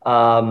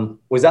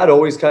 Was that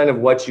always kind of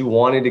what you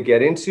wanted to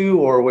get into,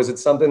 or was it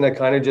something that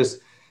kind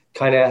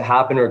of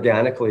happened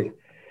organically?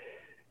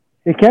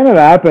 It kind of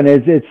happened.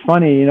 It's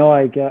funny, you know,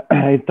 like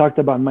I talked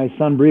about my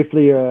son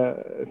briefly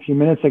a few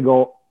minutes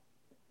ago.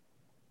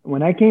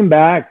 When I came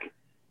back,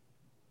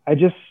 I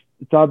just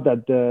thought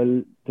that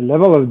the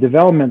level of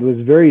development was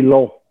very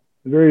low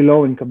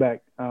in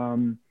Quebec.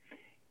 And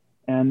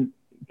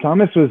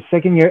Thomas was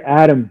second year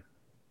Adam,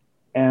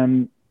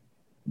 and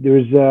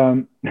there's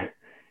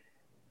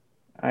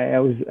I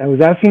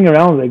was asking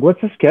around, like,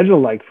 what's the schedule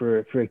like for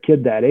a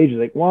kid that age? He's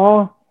like,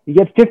 well, you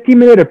get 50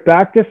 minutes of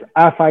practice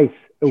half ice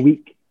a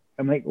week.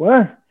 I'm like,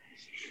 what?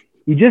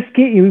 We just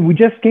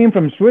came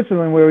from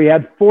Switzerland where we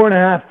had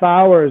 4.5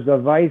 hours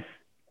of ice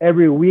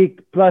every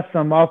week, plus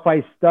some off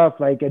ice stuff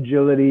like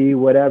agility,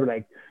 whatever,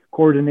 like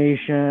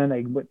coordination,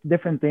 like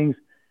different things.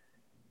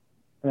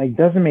 Like,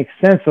 doesn't make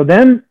sense. So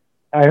then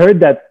I heard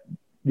that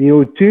the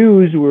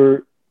O2s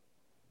were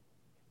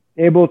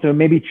able to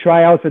maybe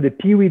try out for the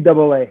Pee Wee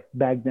AA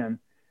back then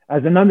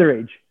as an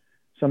underage.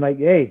 So I'm like,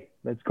 hey,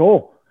 let's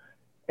go.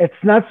 It's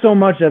not so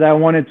much that I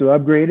wanted to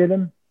upgrade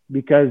him,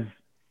 because,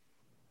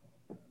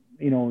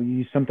 you know,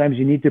 sometimes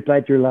you need to play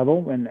at your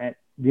level. And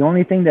the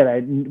only thing that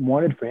I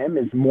wanted for him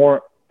is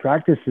more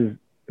practices,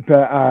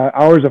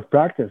 hours of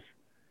practice.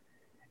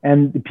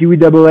 And the Pee Wee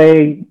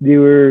AA, they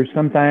were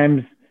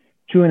sometimes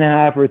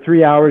 2.5 or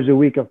 3 hours a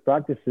week of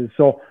practices.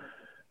 So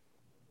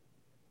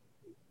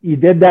he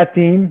did that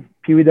team,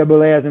 Pee Wee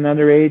AA as an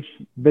underage,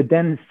 but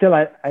then still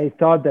I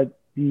thought that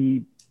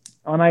the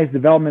on-ice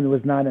development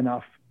was not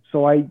enough.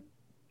 So I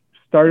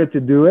started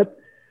to do it.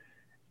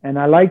 And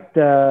I liked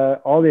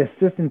all the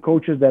assistant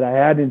coaches that I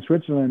had in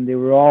Switzerland. They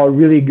were all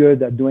really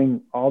good at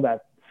doing all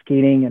that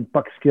skating and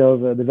puck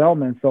skills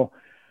development. So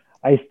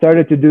I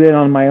started to do it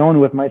on my own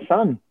with my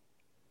son.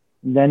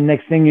 And then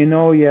next thing you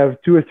know, you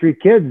have 2 or 3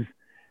 kids.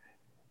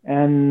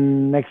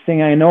 And next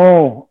thing I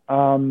know,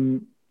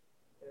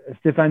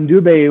 Stéphane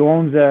Dubé, who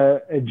owns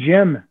a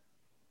gym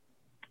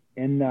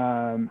in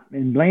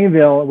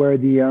Blainville where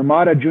the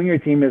Armada junior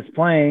team is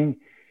playing,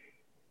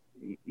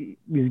 he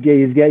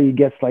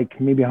gets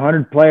like maybe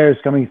 100 players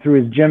coming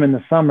through his gym in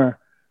the summer,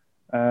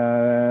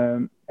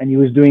 and he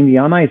was doing the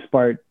on ice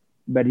part,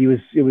 but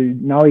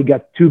now he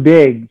got too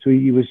big, so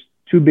he was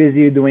too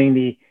busy doing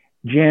the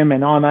gym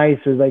and on ice.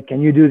 So like,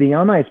 can you do the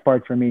on ice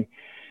part for me?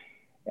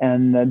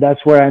 And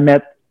that's where I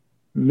met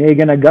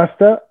Megan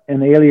Augusta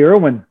and Ailey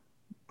Irwin.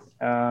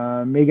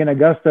 Megan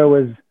Augusta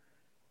was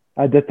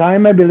at the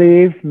time, I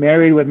believe,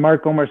 married with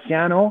Marco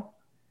Marciano,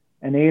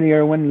 and Ailey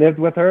Irwin lived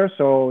with her.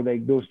 So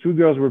like those 2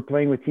 girls were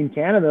playing with Team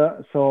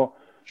Canada. So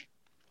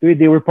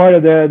they were part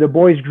of the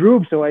boys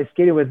group. So I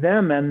skated with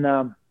them,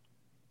 and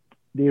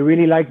they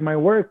really liked my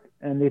work.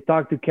 And they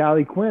talked to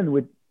Callie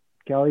Quinn.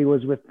 Callie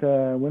was with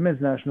the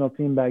women's national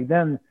team back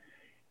then.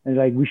 And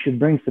like, we should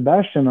bring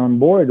Sebastian on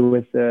board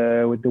with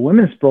the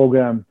women's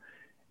program.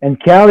 And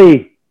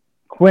Callie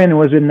Quinn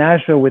was in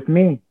Nashville with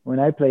me when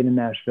I played in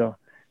Nashville.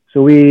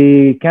 So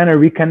we kind of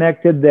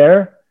reconnected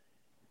there.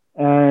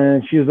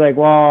 And she was like,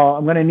 well,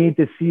 I'm going to need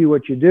to see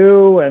what you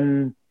do.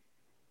 And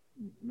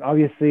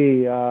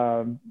obviously,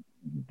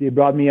 they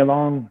brought me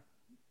along,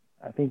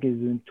 I think it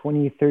was in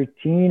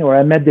 2013, or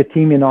I met the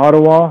team in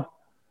Ottawa.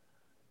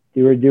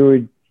 They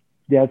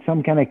had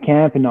some kind of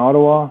camp in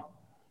Ottawa.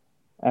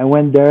 I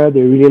went there.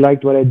 They really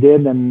liked what I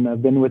did, and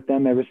I've been with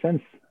them ever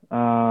since,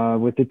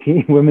 with the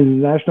team,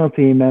 women's national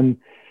team. And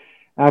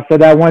after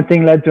that, one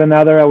thing led to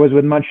another. I was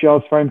with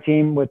Montreal's farm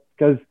team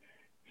because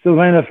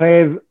Sylvain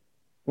Lefebvre,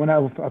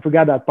 I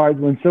forgot that part.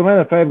 When Sylvain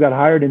Lefebvre got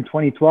hired in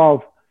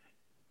 2012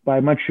 by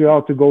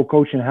Montreal to go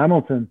coach in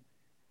Hamilton,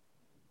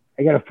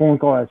 I got a phone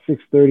call at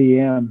 6:30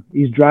 a.m.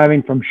 He's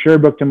driving from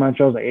Sherbrooke to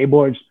Montreal. I was like, hey,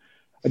 boys,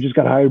 I just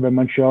got hired by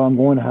Montreal. I'm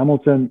going to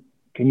Hamilton.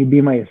 Can you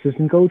be my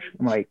assistant coach?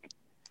 I'm like,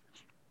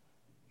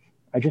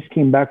 I just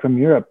came back from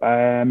Europe.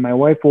 My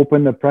wife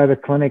opened a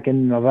private clinic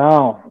in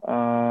Laval.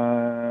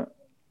 I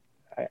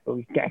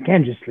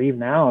can't just leave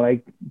now.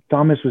 Like,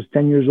 Thomas was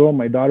 10 years old.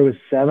 My daughter was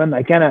 7.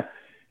 I kind of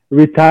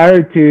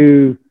retired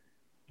to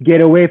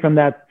get away from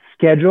that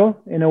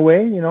schedule in a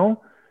way, you know.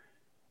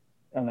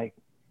 I'm like,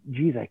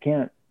 geez, I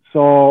can't.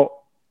 So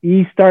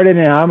he started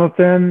in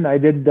Hamilton. I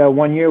did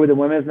 1 year with the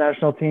women's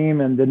national team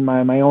and did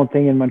my own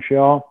thing in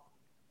Montreal.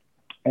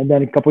 And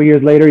then a couple of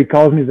years later, he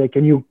calls me. He's like,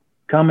 can you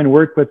come and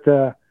work with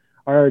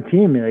our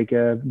team, like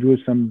do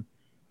some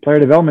player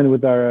development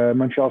with our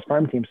Montreal's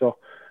farm team? So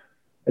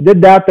I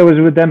did that. I was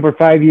with them for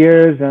 5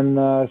 years. And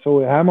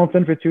so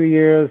Hamilton for 2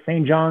 years,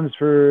 St. John's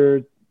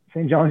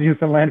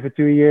Newfoundland for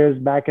 2 years,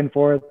 back and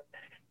forth.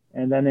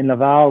 And then in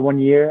Laval 1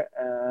 year.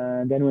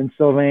 And then when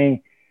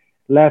Sylvain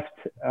left,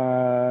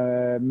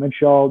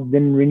 Montreal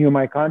didn't renew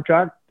my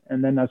contract.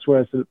 And then that's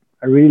where I said,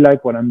 I really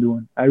like what I'm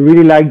doing. I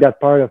really like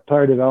that part of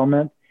player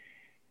development.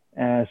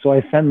 So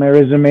I sent my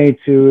resume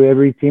to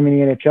every team in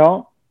the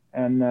NHL.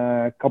 And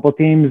a couple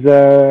teams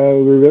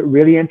were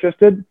really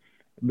interested.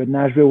 But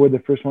Nashville were the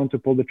first one to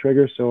pull the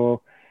trigger.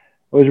 So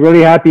I was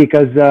really happy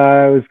because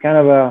it was kind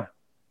of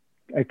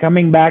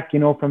coming back,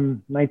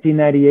 from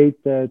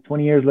 1998,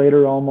 20 years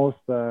later almost,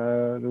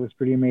 it was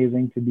pretty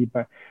amazing to be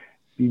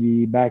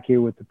back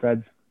here with the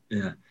Preds.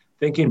 Yeah.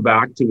 Thinking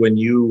back to when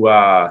you,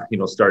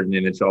 started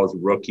in the NHL as a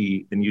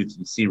rookie, and you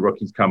see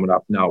rookies coming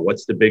up now,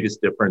 what's the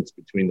biggest difference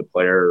between the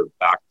player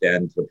back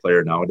then to the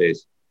player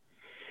nowadays?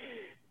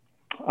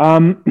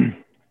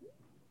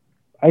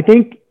 I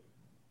think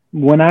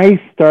when I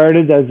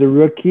started as a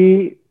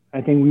rookie,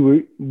 I think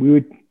we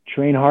would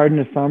train hard in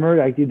the summer.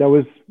 I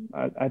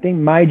think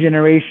my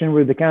generation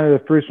were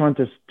the first one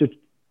to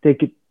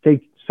take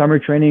summer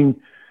training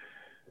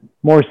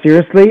more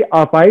seriously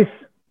off ice.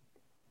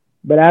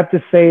 But I have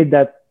to say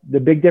that the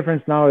big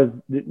difference now is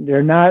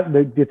they're not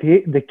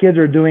the kids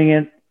are doing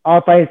it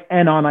off ice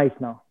and on ice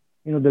now.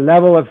 The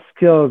level of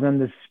skills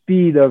and the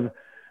speed of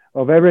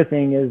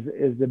everything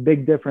is the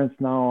big difference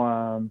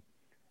now.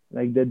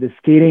 Like the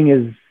skating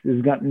is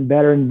gotten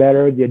better and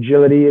better. The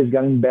agility has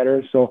gotten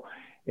better. So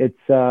it's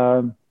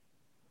the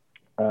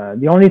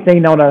only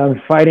thing now that I'm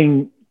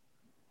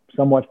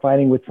somewhat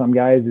fighting with some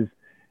guys is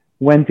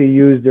when to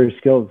use their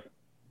skills.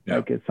 Yeah.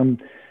 Like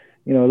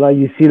like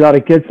you see a lot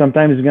of kids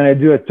sometimes going to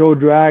do a toe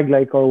drag,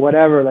 or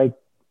whatever. Like,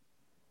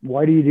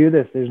 why do you do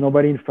this? There's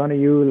nobody in front of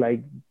you.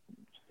 Like,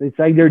 it's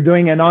like they're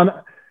doing an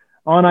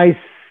on ice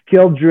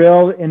skill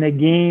drill in a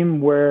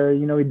game where,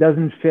 it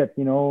doesn't fit,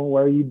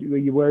 where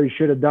you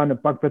should have done a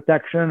puck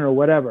protection or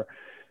whatever.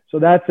 So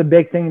that's a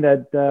big thing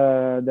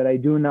that I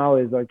do now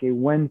is,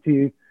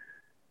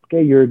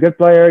 you're a good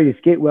player, you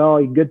skate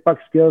well, you good puck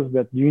skills,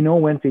 but do you know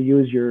when to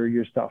use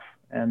your stuff?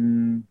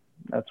 And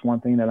that's one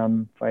thing that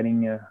I'm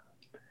fighting a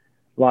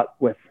lot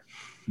with.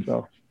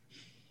 So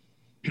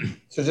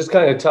just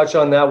kind of touch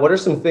on that. What are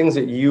some things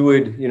that you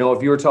would,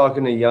 if you were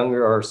talking to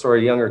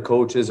younger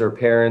coaches or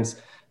parents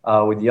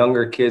with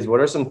younger kids, what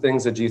are some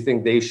things that you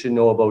think they should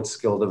know about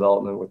skill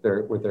development with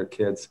their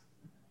kids?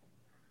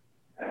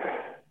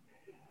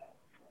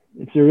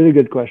 It's a really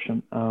good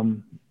question.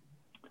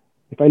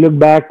 If I look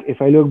back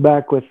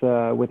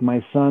with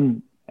my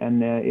son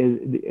and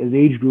his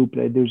age group,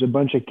 there's a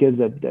bunch of kids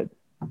that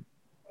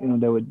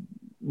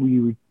we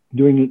were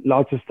doing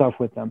lots of stuff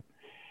with them.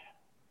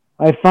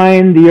 I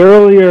find the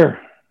earlier,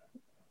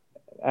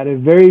 at a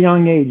very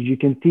young age, you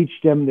can teach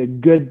them the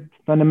good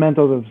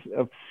fundamentals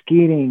of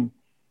skating,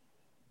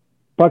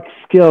 puck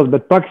skills,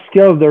 but puck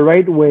skills the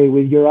right way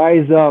with your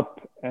eyes up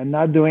and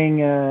not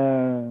doing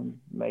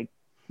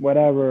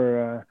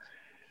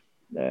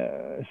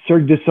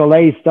Cirque du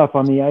Soleil stuff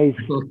on the ice.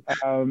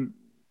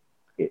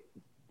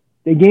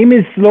 The game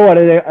is slow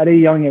at a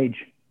young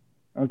age,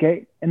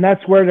 okay, and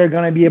that's where they're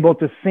going to be able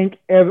to sync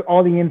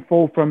all the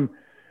info from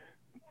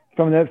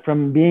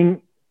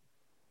being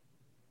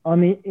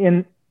on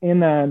the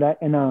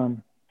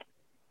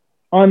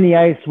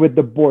ice with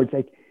the boards.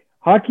 Like,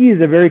 hockey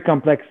is a very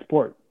complex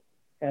sport,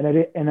 and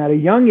at a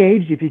young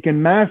age, if you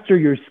can master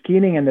your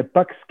skating and the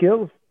puck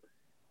skills,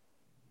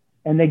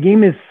 and the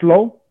game is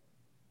slow,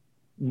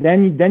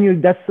 then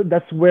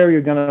that's where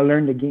you're gonna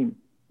learn the game,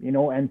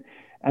 And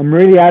I'm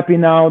really happy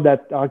now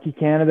that Hockey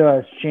Canada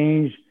has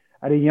changed.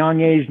 At a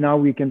young age now,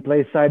 we can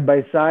play side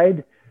by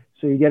side,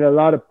 so you get a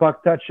lot of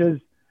puck touches,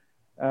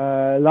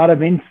 a lot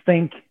of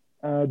instinct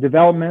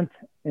development,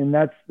 and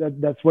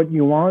that's what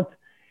you want.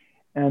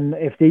 And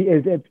if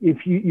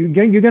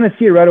you're gonna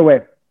see it right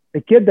away,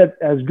 a kid that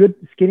has good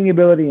skating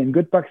ability and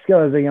good puck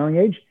skill at a young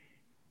age,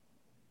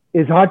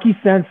 his hockey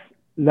sense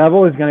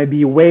level is going to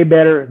be way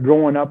better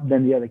growing up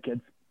than the other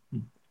kids.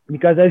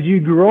 Because as you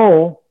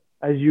grow,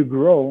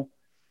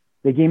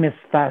 the game is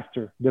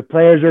faster. The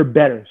players are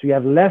better. So you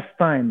have less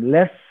time,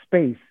 less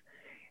space.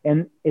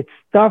 And it's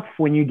tough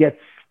when you get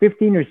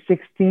 15 or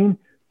 16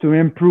 to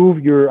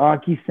improve your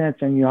hockey sense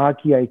and your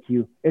hockey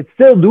IQ. It's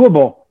still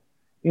doable,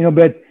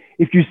 but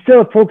if you're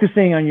still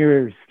focusing on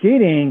your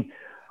skating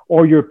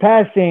or your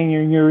passing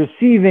and your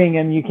receiving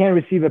and you can't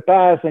receive a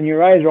pass and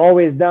your eyes are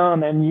always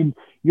down and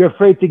you're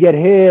afraid to get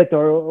hit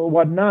or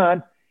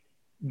whatnot,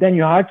 then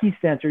your hockey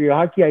sense or your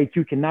hockey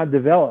IQ cannot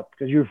develop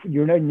because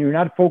you're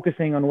not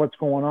focusing on what's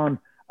going on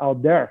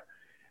out there.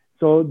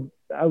 So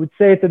I would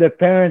say to the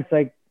parents,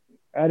 like,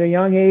 at a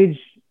young age,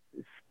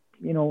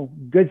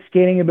 good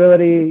skating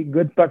ability,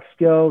 good puck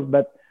skills,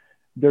 but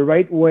the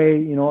right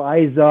way,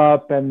 eyes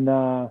up and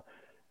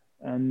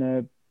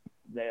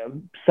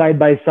side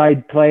by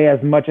side play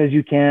as much as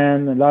you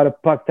can, a lot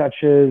of puck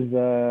touches,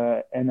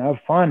 and have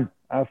fun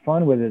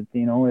with it.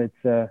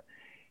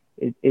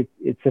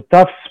 It's a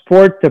tough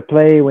sport to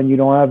play when you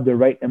don't have the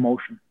right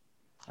emotion,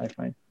 I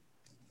find.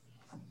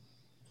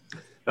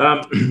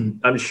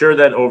 I'm sure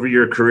that over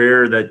your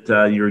career that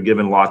you were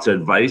given lots of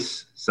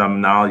advice.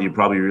 Some now you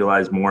probably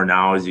realize more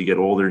now as you get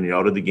older and you're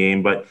out of the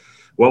game. But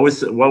what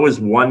was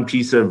one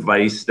piece of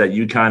advice that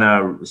you kind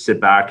of sit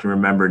back and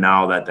remember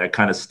now that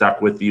kind of stuck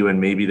with you and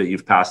maybe that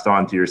you've passed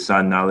on to your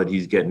son now that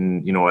he's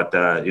getting,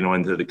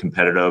 into the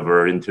competitive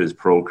or into his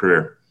pro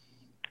career?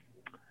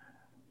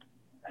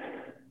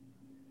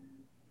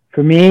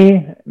 For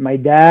me, my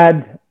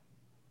dad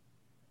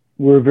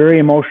were very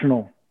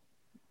emotional.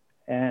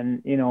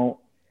 And,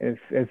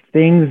 if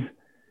things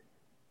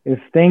if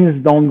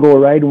things don't go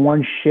right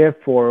one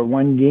shift or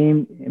one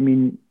game, I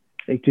mean,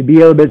 like, to be a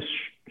little bit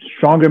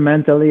stronger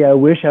mentally, I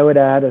wish I would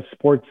have had a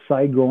sports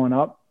side growing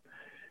up.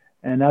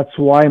 And that's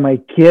why my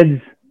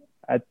kids,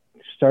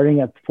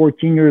 starting at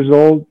 14 years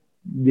old,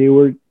 they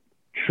were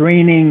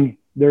training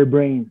their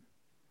brain.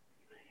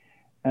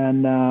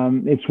 And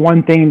it's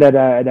one thing that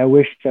I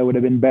wish I would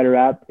have been better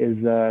at, is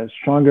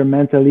stronger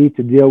mentally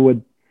to deal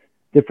with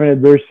different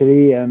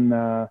adversity. And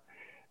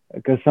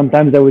because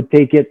sometimes I would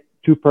take it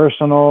too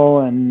personal,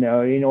 and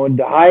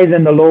the highs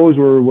and the lows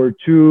were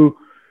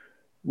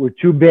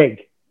too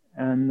big.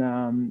 And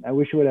I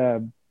wish I would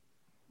have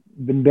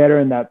been better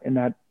in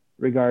that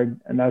regard.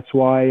 And that's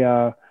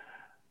why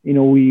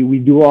we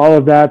do all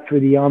of that for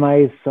the on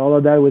ice, all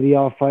of that with the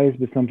off ice,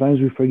 but sometimes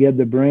we forget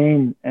the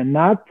brain, and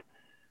not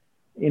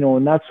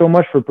so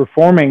much for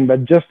performing,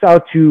 but just how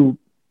to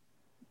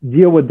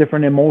deal with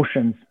different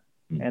emotions.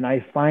 And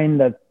I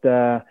find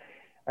that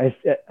I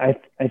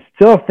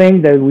still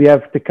think that we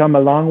have to come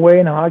a long way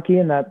in hockey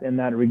in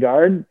that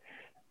regard.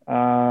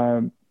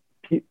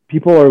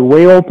 People are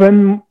way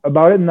open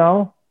about it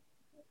now,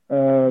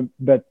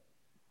 but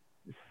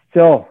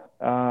still,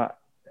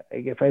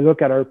 if I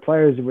look at our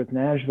players with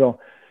Nashville,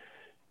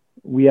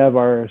 we have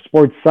our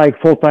sports psych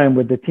full time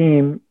with the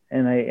team,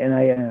 and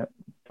I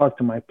talk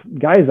to my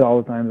guys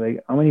all the time.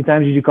 Like, how many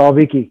times did you call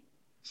Vicky?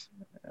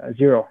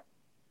 0.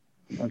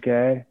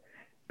 Okay.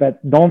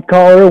 But don't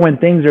call her when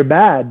things are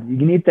bad.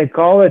 You need to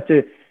call her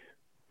to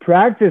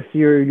practice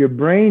your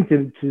brain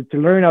to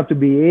learn how to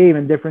behave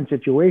in different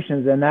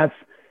situations. And it's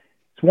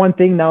one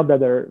thing now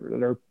that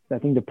I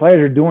think the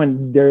players are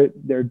doing.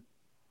 They're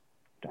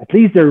at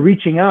least they're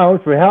reaching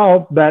out for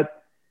help,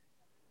 but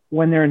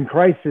when they're in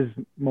crisis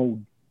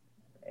mode,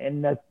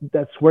 and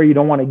that's where you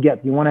don't want to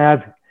get. You want to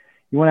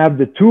have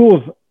the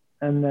tools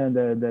and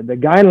the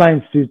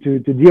guidelines to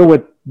deal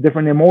with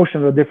different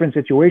emotions or different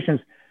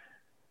situations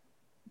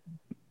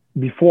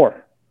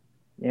before,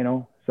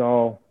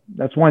 so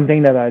that's one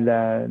thing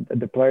that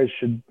the players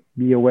should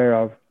be aware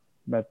of.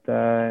 But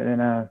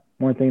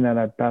one thing that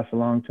I pass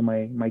along to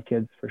my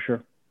kids for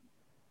sure.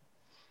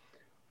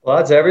 Well,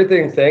 that's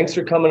everything. Thanks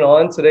for coming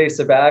on today,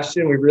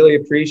 Sebastian. We really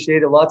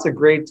appreciate it. Lots of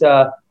great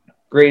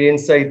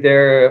insight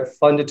there.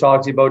 Fun to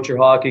talk to you about your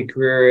hockey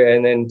career,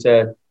 and then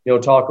to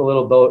talk a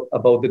little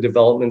about the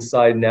development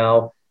side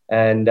now.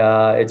 And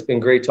it's been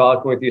great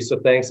talking with you. So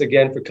thanks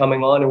again for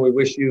coming on, and we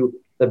wish you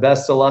the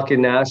best of luck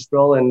in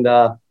Nashville, and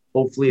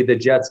hopefully the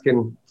Jets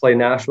can play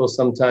Nashville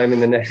sometime in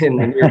the near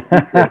future.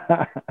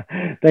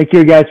 Thank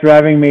you guys for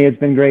having me. It's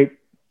been great.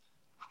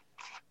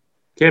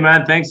 Okay,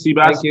 man. Thanks,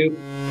 Sebastian. Thank you.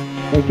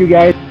 Thank you,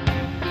 guys.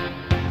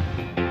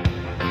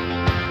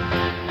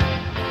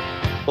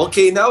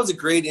 Okay, that was a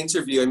great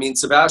interview. I mean,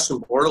 Sebastian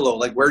Bordeleau,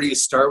 like, where do you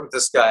start with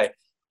this guy?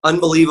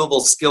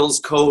 Unbelievable skills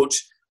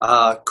coach,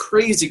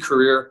 crazy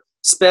career,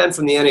 span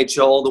from the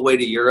NHL all the way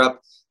to Europe.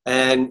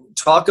 And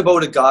talk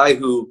about a guy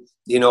who,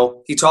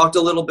 he talked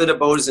a little bit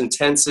about his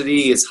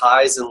intensity, his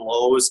highs and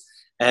lows.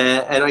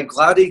 And I'm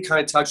glad he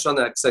kind of touched on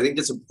that, because I think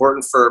it's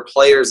important for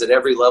players at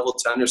every level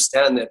to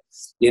understand that,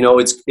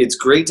 it's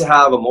great to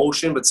have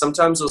emotion, but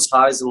sometimes those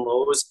highs and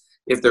lows,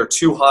 if they're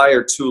too high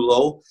or too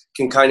low,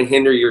 can kind of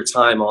hinder your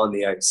time on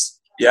the ice.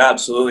 Yeah,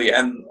 absolutely.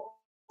 And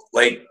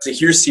like, to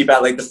hear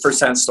Sebat, like the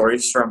first-hand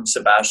stories from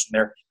Sebastian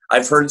there,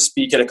 I've heard him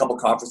speak at a couple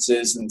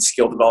conferences and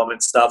skill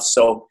development stuff.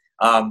 So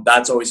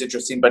that's always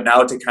interesting. But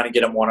now to kind of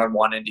get him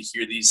one-on-one and to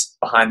hear these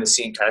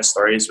behind-the-scene kind of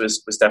stories was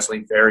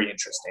definitely very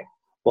interesting.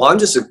 Well, I'm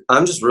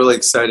just really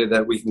excited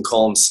that we can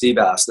call him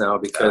Seabass now,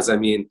 because I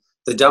mean,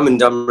 the Dumb and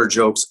Dumber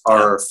jokes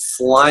are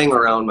flying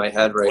around my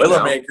head right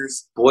now.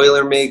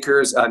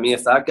 Boilermakers. I mean,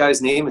 if that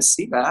guy's name is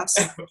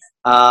Seabass.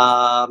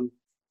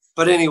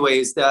 But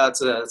anyways,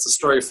 that's a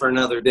story for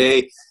another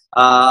day.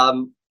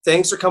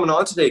 Thanks for coming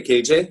on today,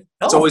 KJ.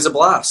 It's always a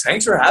blast.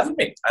 Thanks for having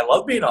me. I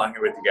love being on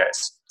here with you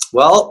guys.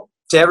 Well,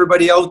 to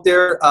everybody out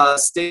there,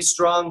 stay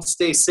strong,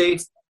 stay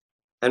safe.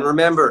 And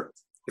remember,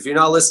 if you're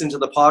not listening to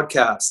the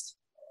podcast,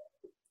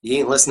 you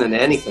ain't listening to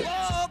anything.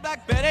 Oh,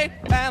 Black Betty,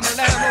 bam,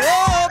 lamb.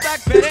 Oh,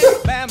 Black Betty,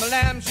 bam,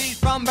 lamb. She's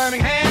from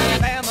Birmingham.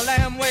 Bam,